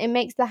mention it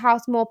makes the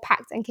house more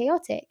packed and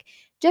chaotic.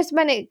 Just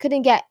when it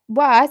couldn't get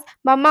worse,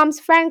 my mum's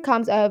friend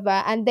comes over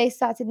and they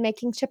started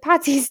making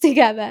chapatis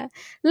together.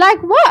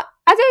 Like what?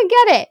 I don't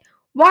get it.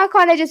 Why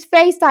can't they just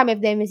FaceTime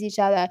if they miss each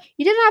other?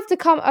 You didn't have to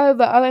come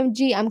over.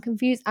 OMG, I'm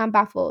confused and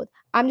baffled.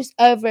 I'm just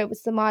over it with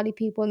Somali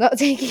people not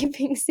taking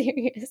things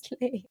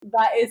seriously.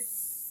 That is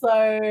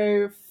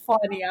so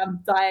funny.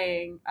 I'm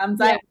dying. I'm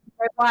Yeah. dying.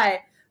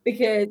 Why?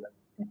 Because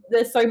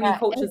there's so many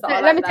cultures that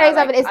are Let like me tell that. you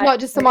something. Like It's not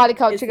just Somali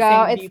culture, it's the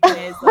girl. same with It's you,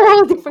 Piers, like all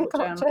your different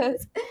culture.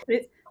 cultures. Do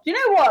you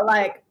know what?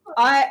 Like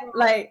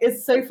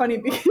it's so funny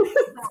because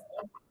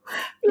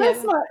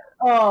bless Yeah.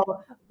 my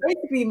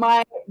basically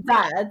my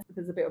dad.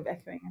 There's a bit of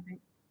echoing, I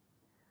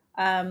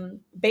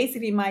think.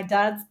 Basically my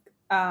dad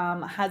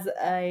has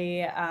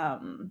a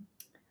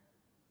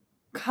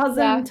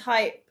cousin Yeah.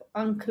 type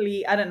uncle.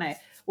 I don't know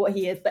what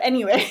he is, but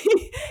anyway,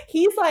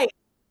 he's like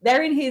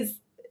they're in his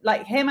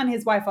like him and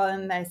his wife are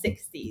in their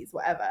 60s,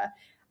 whatever.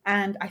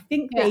 And I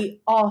think Yeah.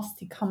 they asked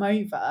to come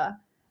over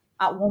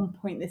at one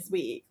point this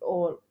week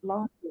or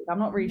last week. I'm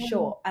not really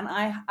sure. And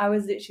I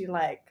was literally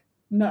like,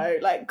 no,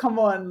 like come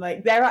on,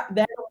 like they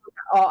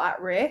are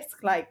at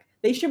risk. Like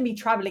they shouldn't be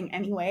traveling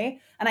anyway.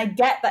 And I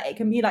get that it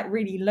can be like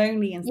really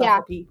lonely and stuff Yeah.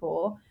 for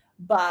people,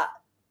 but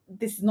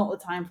this is not the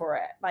time for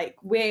it. Like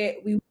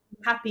we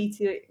happy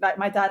to, like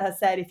my dad has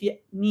said, if you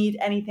need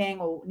anything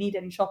or need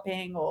any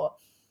shopping or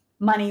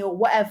money or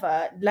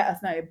whatever, let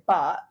us know.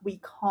 But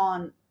we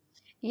can't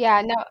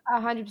Yeah, no,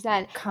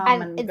 100%. come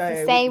And and it's the go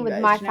with same you with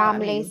guys. my Do you know what I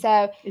family. mean?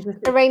 So It's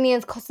just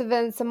Iranians,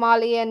 Kosovans,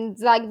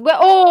 Somalians, like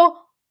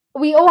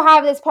we all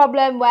have this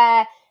problem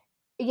where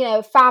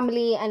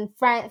family and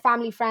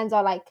family friends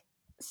are like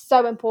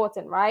so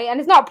important, right? And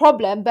it's not a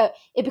problem, but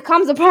it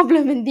becomes a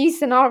problem in these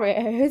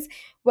scenarios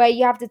where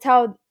you have to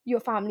tell your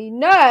family,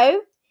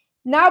 no,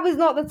 now is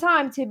not the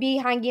time to be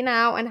hanging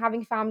out and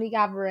having family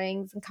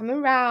gatherings and coming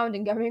around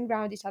and going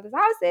around each other's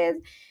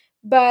houses.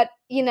 But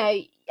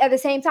at the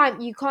same time,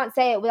 you can't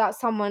say it without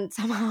someone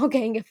somehow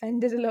getting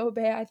offended a little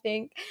bit, I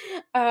think.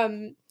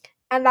 And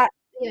that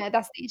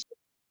that's the issue.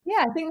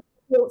 yeah. I think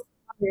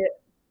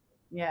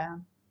yeah.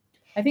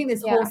 I think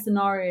this whole Yeah.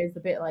 scenario is a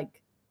bit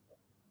like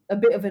a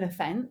bit of an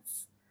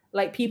offense.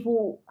 Like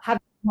people have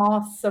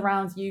masks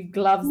around you,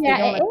 gloves. They Yeah,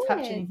 don't it want to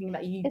touch is. anything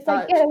that you It's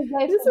like, touch. get away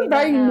It's from a me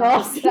right very now.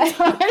 nasty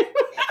time.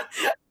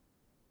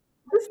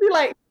 Just be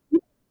like,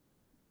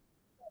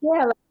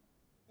 yeah, like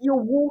you're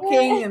walking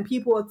Yeah. and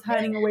people are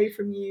turning away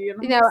from you,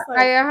 and You I'm know, just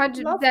I like,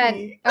 love 100%,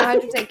 me.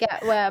 100%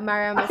 get where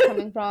Mariam is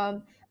coming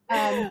from,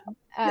 and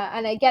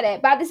I get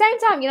it. But at the same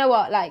time, you know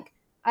what? Like,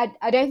 I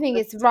don't think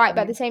it's That's right.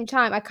 But at funny. the same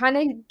time, I kind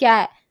of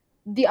get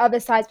the other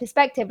side's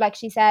perspective. Like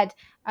she said,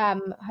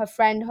 her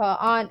friend, her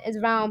aunt is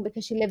around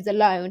because she lives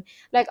alone.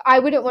 Like, I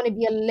wouldn't want to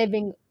be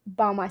living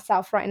by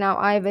myself right now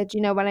either. Do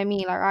you know what I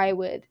mean? Like,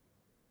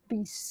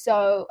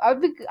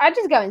 I'd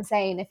just go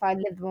insane if I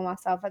lived by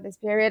myself at this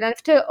period. And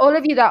to all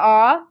of you that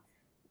are,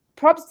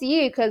 props to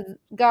you, because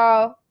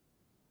girl,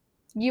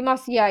 you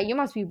must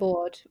be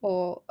bored,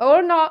 or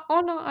not.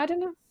 I don't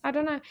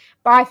know.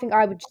 But I think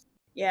I would.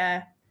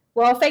 Yeah.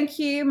 Well, thank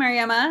you,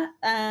 Mariama,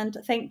 and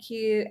thank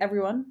you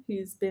everyone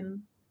who's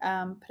been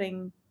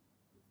putting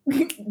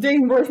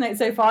doing voice notes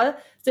so far.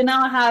 So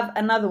now I have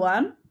another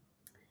one,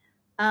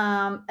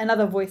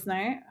 another voice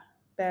note.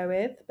 Bear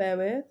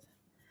with.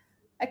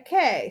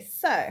 Okay,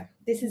 so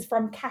this is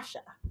from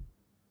Kasha.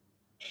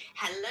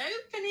 Hello,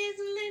 Pennies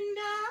and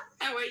Linda.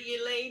 How are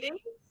you, ladies?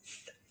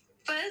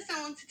 First,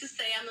 I wanted to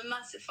say I'm a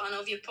massive fan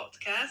of your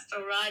podcast.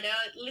 All right,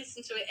 I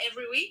listen to it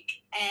every week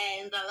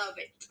and I love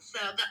it. So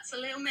that's a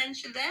little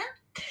mention there.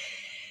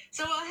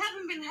 So I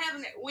haven't been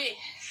having it with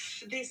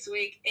for this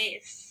week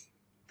is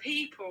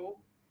people,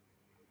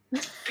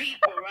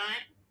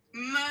 right,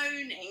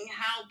 moaning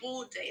how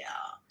bored they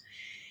are.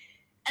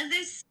 And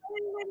there's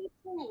so many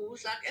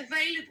tools like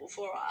available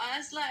for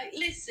us, like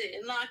listen,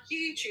 like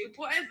YouTube,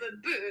 whatever,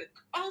 book,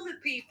 other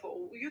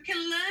people. You can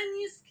learn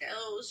new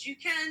skills, you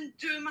can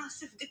do a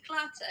massive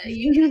declutter,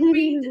 you can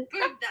read the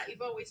book that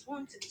you've always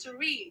wanted to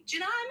read. Do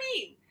you know what I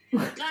mean?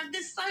 Like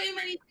there's so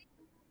many.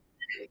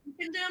 You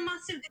can do a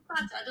massive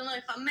declutter. I don't know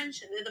if I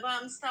mentioned it, but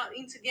I'm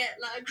starting to get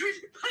like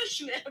really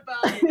passionate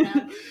about it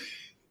now.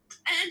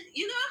 And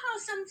you know how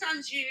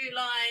sometimes you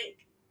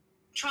like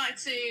try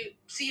to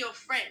see your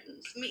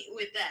friends, meet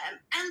with them,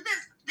 and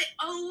they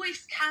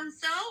always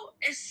cancel.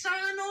 It's so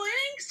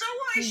annoying. So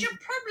what is your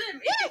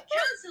problem? If you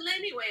cancel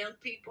anyway on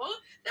people,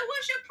 then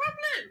what's your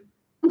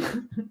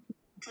problem?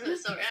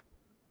 Sorry, I'm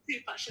too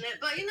passionate,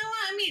 but you know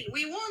what I mean.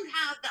 We won't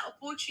have that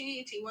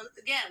opportunity once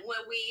again where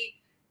we,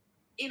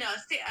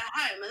 sit at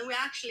home and we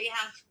actually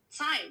have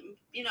time,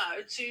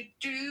 to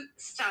do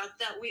stuff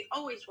that we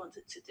always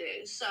wanted to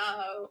do.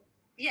 So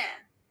yeah,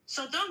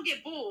 so don't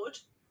get bored.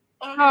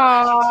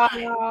 Organize your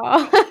time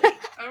properly.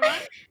 All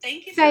right.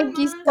 Thank you so Thank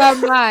you much. so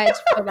much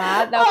for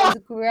that. That was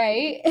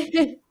great.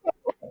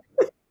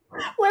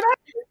 When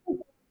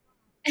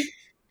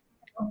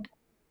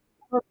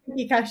thank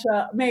you,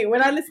 Kasha. Mate,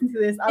 when I listened to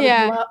this, I was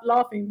Yeah.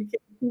 laughing because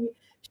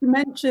she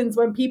mentions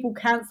when people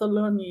cancel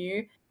on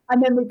you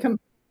and then they complain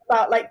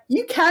about like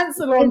you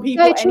cancel on It's so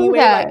people true anyway,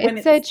 though. like when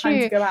It's so it's time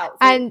to true. go out. So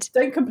And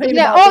don't complain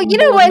yeah, about oh, being you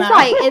know bored what it's now.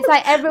 like? It's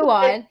like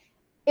everyone.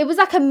 It was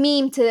like a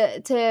meme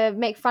to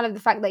make fun of the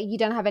fact that you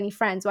don't have any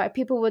friends, right?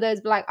 People would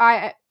always be like,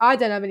 I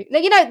don't have any,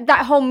 like,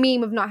 that whole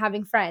meme of not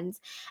having friends.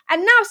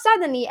 And now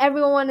suddenly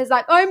everyone is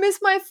like, I miss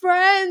my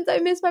friends. I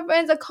miss my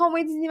friends. I can't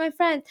wait to see my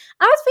friends.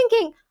 I was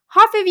thinking,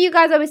 half of you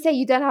guys always say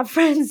you don't have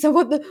friends. So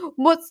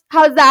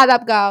how does that add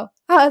up, girl?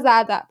 How does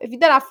that add up? If you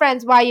don't have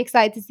friends, why are you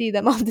excited to see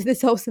them after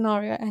this whole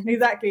scenario ends?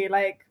 Exactly.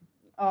 Like,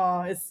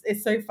 oh,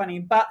 it's so funny.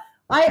 But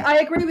I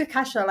agree with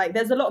Kasha. Like,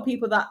 there's a lot of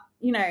people that,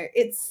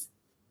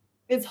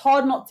 it's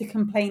hard not to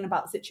complain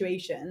about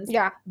situations.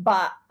 Yeah.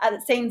 But at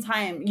the same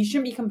time, you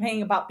shouldn't be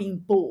complaining about being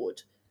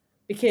bored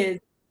because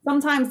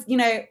sometimes,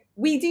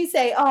 we do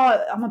say,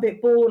 oh, I'm a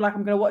bit bored, like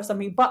I'm going to watch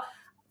something. But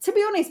to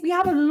be honest, we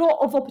have a lot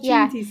of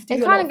opportunities to it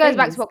do a kind lot of of goes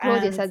back things. to what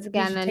Claudia And says we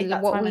again should take and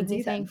that what time we've and been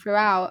do saying them.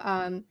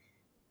 throughout.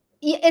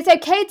 It's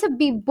okay to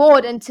be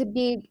bored and to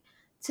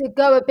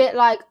go a bit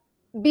like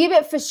be a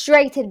bit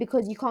frustrated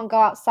because you can't go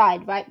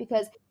outside, right?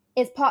 Because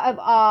it's part of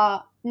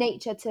our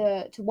nature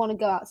to want to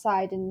go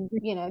outside and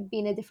be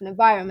in a different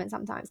environment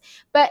sometimes.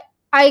 But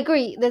I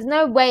agree, there's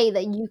no way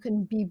that you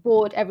can be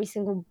bored every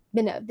single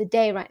minute of the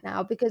day right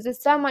now because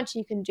there's so much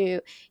you can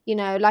do.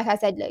 Like I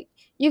said, like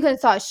you can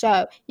start a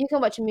show, you can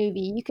watch a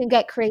movie, you can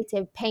get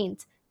creative,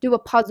 paint, do a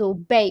puzzle,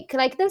 bake.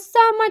 Like there's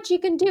so much you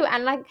can do.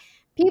 And like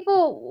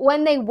people,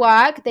 when they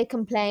work, they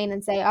complain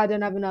and say, I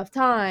don't have enough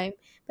time.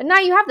 But now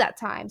you have that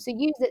time. So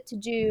use it to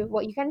do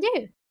what you can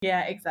do.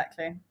 Yeah,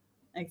 exactly.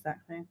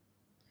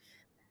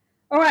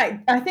 All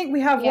right. I think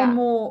we have one Yeah.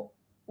 more.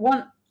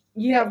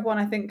 You have one,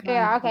 I think. And I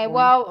Yeah, have okay. one.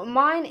 Well,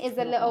 mine is a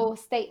Not one. little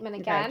statement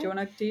Okay. again. Do you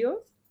want to do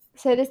yours?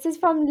 So this is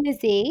from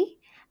Lizzie.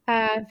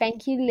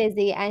 Thank you,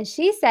 Lizzie. And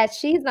she said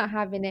she's not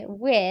having it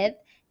with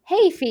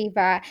hay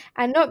fever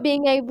and not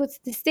being able to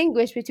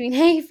distinguish between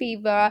hay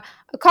fever,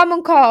 a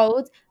common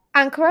cold,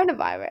 and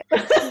coronavirus. Do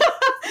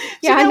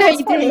Yeah, you I know know what's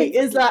you did funny?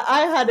 mention Is that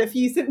I had a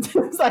few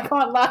symptoms. I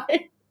can't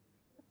lie.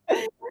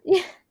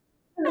 Yeah.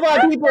 That's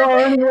why people are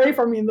running away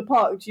from me in the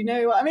park. Do you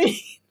know what I mean?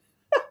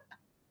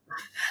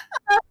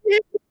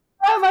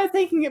 Why am I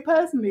taking it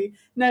personally?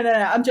 No,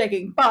 I'm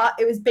joking. But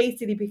it was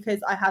basically because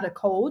I had a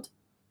cold.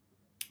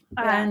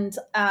 Yeah. And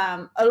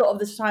a lot of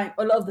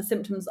the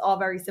symptoms are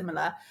very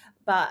similar,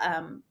 but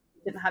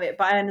didn't have it.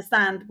 But I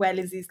understand where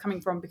Lizzie's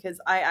coming from because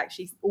I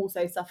actually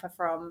also suffer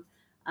from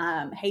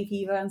hay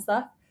fever and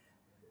stuff,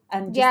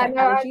 and just Yeah, like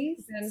no,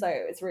 allergies. So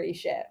it's really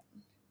shit.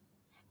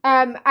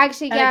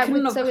 Actually, And it yeah,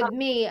 couldn't have with come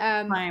me,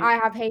 time. I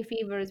have hay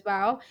fever as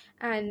well,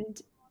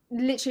 and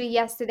literally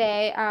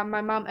yesterday,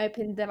 my mum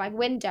opened the like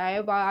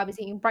window while I was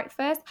eating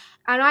breakfast,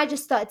 and I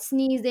just started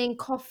sneezing,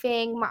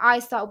 coughing, my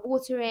eyes started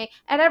watering,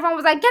 and everyone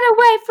was like, "Get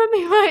away from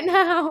me right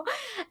now!"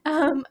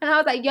 And I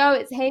was like, "Yo,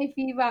 it's hay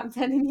fever. I'm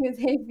telling you, it's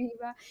hay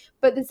fever."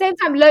 But at the same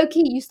time, low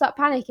key, you start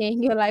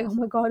panicking. You're like, "Oh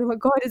my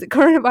god, is it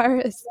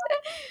coronavirus?"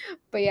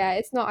 But yeah,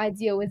 it's not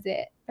ideal, is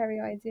it?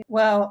 Very ideal.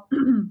 Well,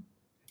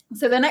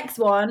 so the next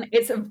one,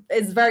 it's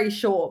very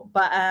short,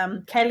 but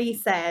Kelly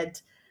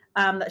said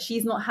that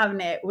she's not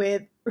having it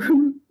with.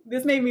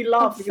 This made me I'm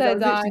laugh because I so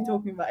was dying. literally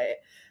talking about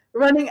it.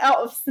 Running out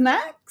of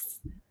snacks,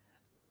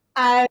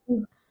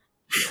 and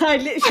I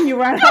literally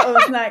ran out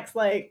of snacks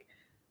like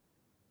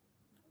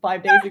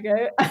 5 days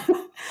ago.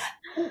 And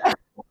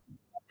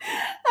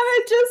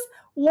I just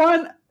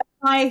want a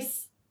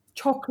nice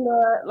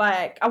chocolate.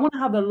 Like, I want to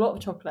have a lot of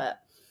chocolate.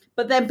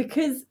 But then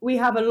because we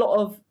have a lot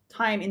of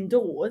time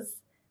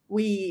indoors,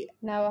 we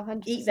No,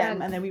 eat them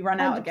 100%. and then we run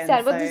out again. 100%.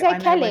 So What did you say, I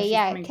know where Kelly? she's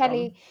Yeah, coming from.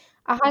 Kelly,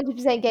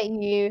 100%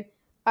 getting you.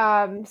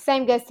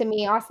 Same goes to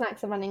me. Our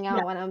snacks are running out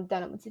Yeah. when I'm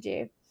done what to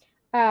do.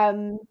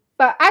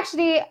 But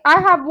actually, I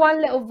have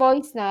one little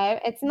voice note.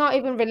 It's not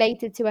even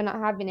related to her not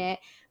having it.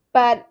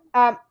 But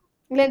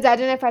Linda, I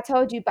don't know if I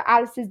told you, but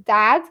Alice's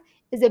dad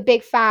is a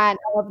big fan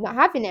of not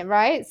having it,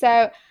 right?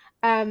 So,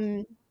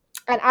 and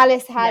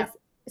Alice has. Yeah.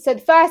 So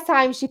the first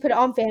time she put it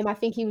on for him, I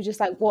think he was just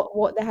like,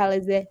 "What the hell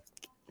is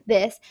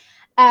this?"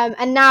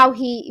 And now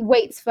he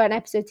waits for an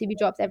episode to be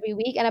dropped every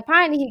week. And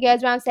apparently, he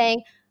goes around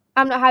saying,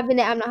 "I'm not having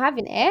it. I'm not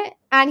having it."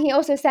 And he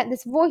also sent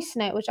this voice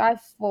note, which I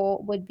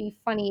thought would be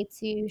funny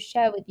to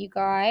share with you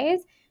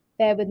guys.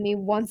 Bear with me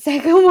 1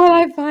 second while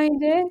I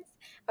find it.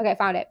 Okay,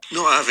 found it.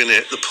 Not having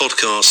it, the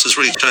podcast has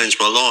really changed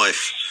my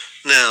life.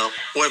 Now,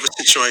 whatever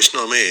situation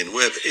I'm in,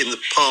 where in the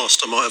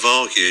past I might have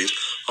argued,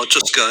 I'll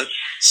just go,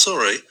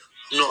 sorry,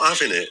 I'm not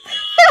having it.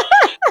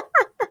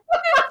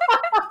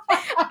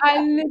 I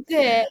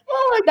legit.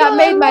 Oh my That God,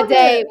 made I my love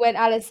day it. when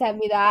Alice sent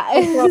me that.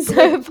 Oh, It's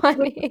so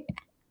funny.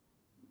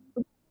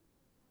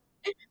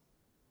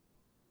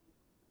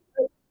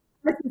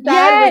 Mrs. Dad,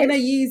 Yes. we're gonna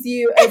use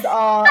you as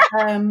our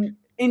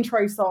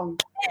intro song.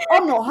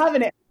 I'm not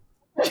having it.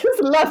 I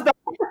just love that.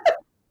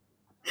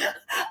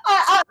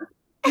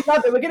 I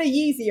love it. We're gonna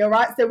use you, all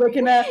right? So we're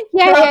gonna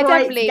Yeah,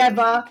 collaborate definitely.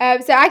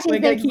 together. So actually,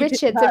 We're his gonna name's keep it in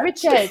Richard. So touch.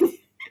 Richard,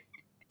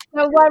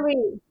 don't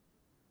worry.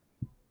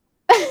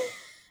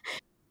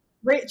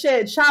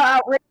 Richard, shout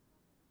out, Richard.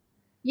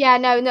 Yeah,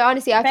 no,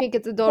 honestly, I think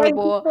it's Thank you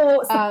adorable.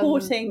 for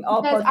supporting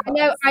our Because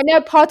podcast. I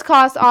know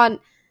podcasts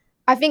aren't.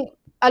 I think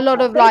a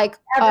lot of Thank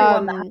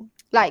everyone that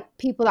like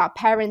people that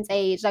parents'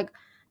 age like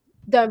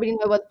don't really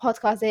know what the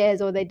podcast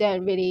is, or they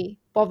don't really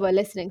bother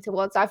listening to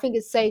one. So I think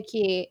it's so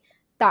cute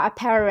that a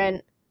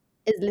parent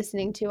is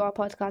listening to our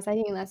podcast. I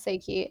think that's so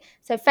cute.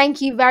 So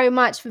thank you very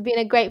much for being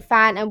a great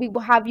fan, and we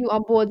will have you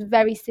on board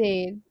very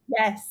soon.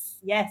 Yes,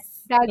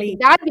 please.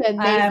 That'd be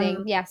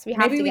amazing. Yes, we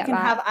have Maybe to we get can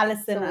that. have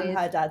Alison and sorted.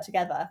 her dad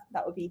together.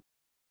 That would be.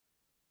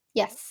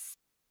 Yes.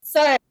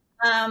 So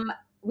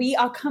we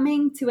are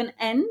coming to an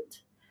end.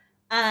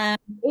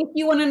 If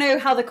you want to know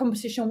how the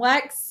competition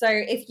works, so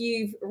if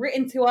you've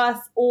written to us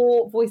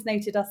or voice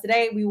noted us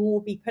today, we will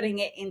be putting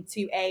it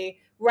into a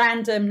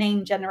random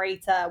name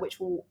generator, which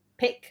will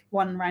pick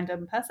one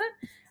random person,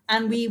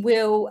 and we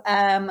will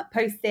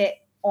post it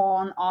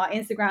on our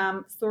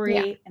Instagram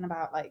story in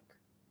about like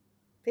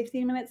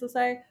 15 minutes or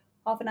so,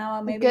 half an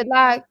hour maybe. Good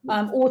luck.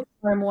 Or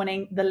tomorrow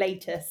morning, the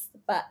latest.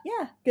 But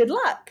yeah, good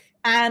luck.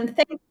 And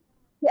thank you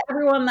to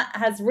everyone that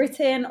has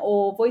written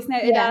or voice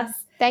noted us.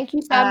 Thank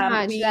you so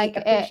much. We Like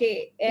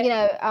appreciate it. You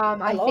know,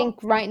 I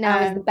think right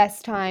now is the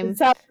best time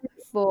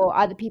for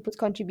other people's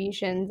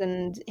contributions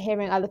and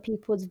hearing other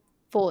people's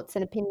thoughts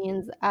and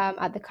opinions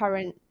at the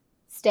current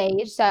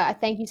stage. So I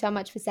thank you so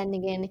much for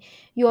sending in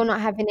You're Not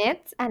Having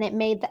It, and it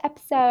made the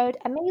episode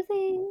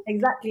amazing.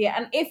 Exactly.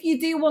 And if you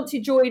do want to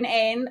join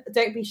in,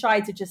 don't be shy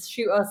to just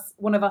shoot us,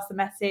 one of us, a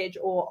message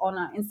or on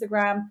our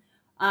Instagram.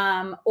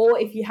 Or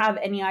if you have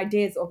any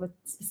ideas of a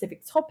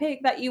specific topic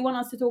that you want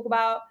us to talk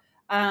about,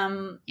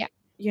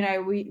 you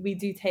know, we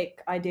do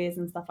take ideas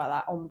and stuff like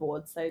that on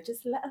board. So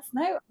just let us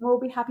know and we'll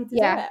be happy to do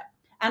it.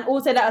 And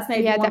also let us know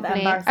if you want the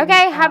embarrassing.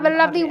 Okay, have a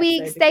lovely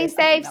week. Stay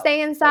safe,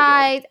 stay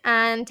inside,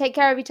 and take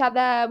care of each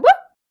other. Woo!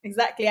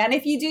 Exactly. And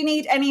if you do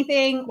need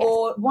anything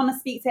or want to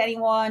speak to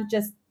anyone,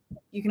 just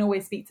you can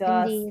always speak to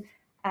us,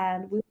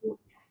 and we will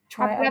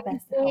try our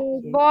best to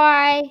help you.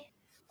 Bye.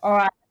 All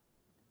right.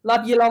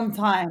 Love you long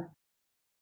time.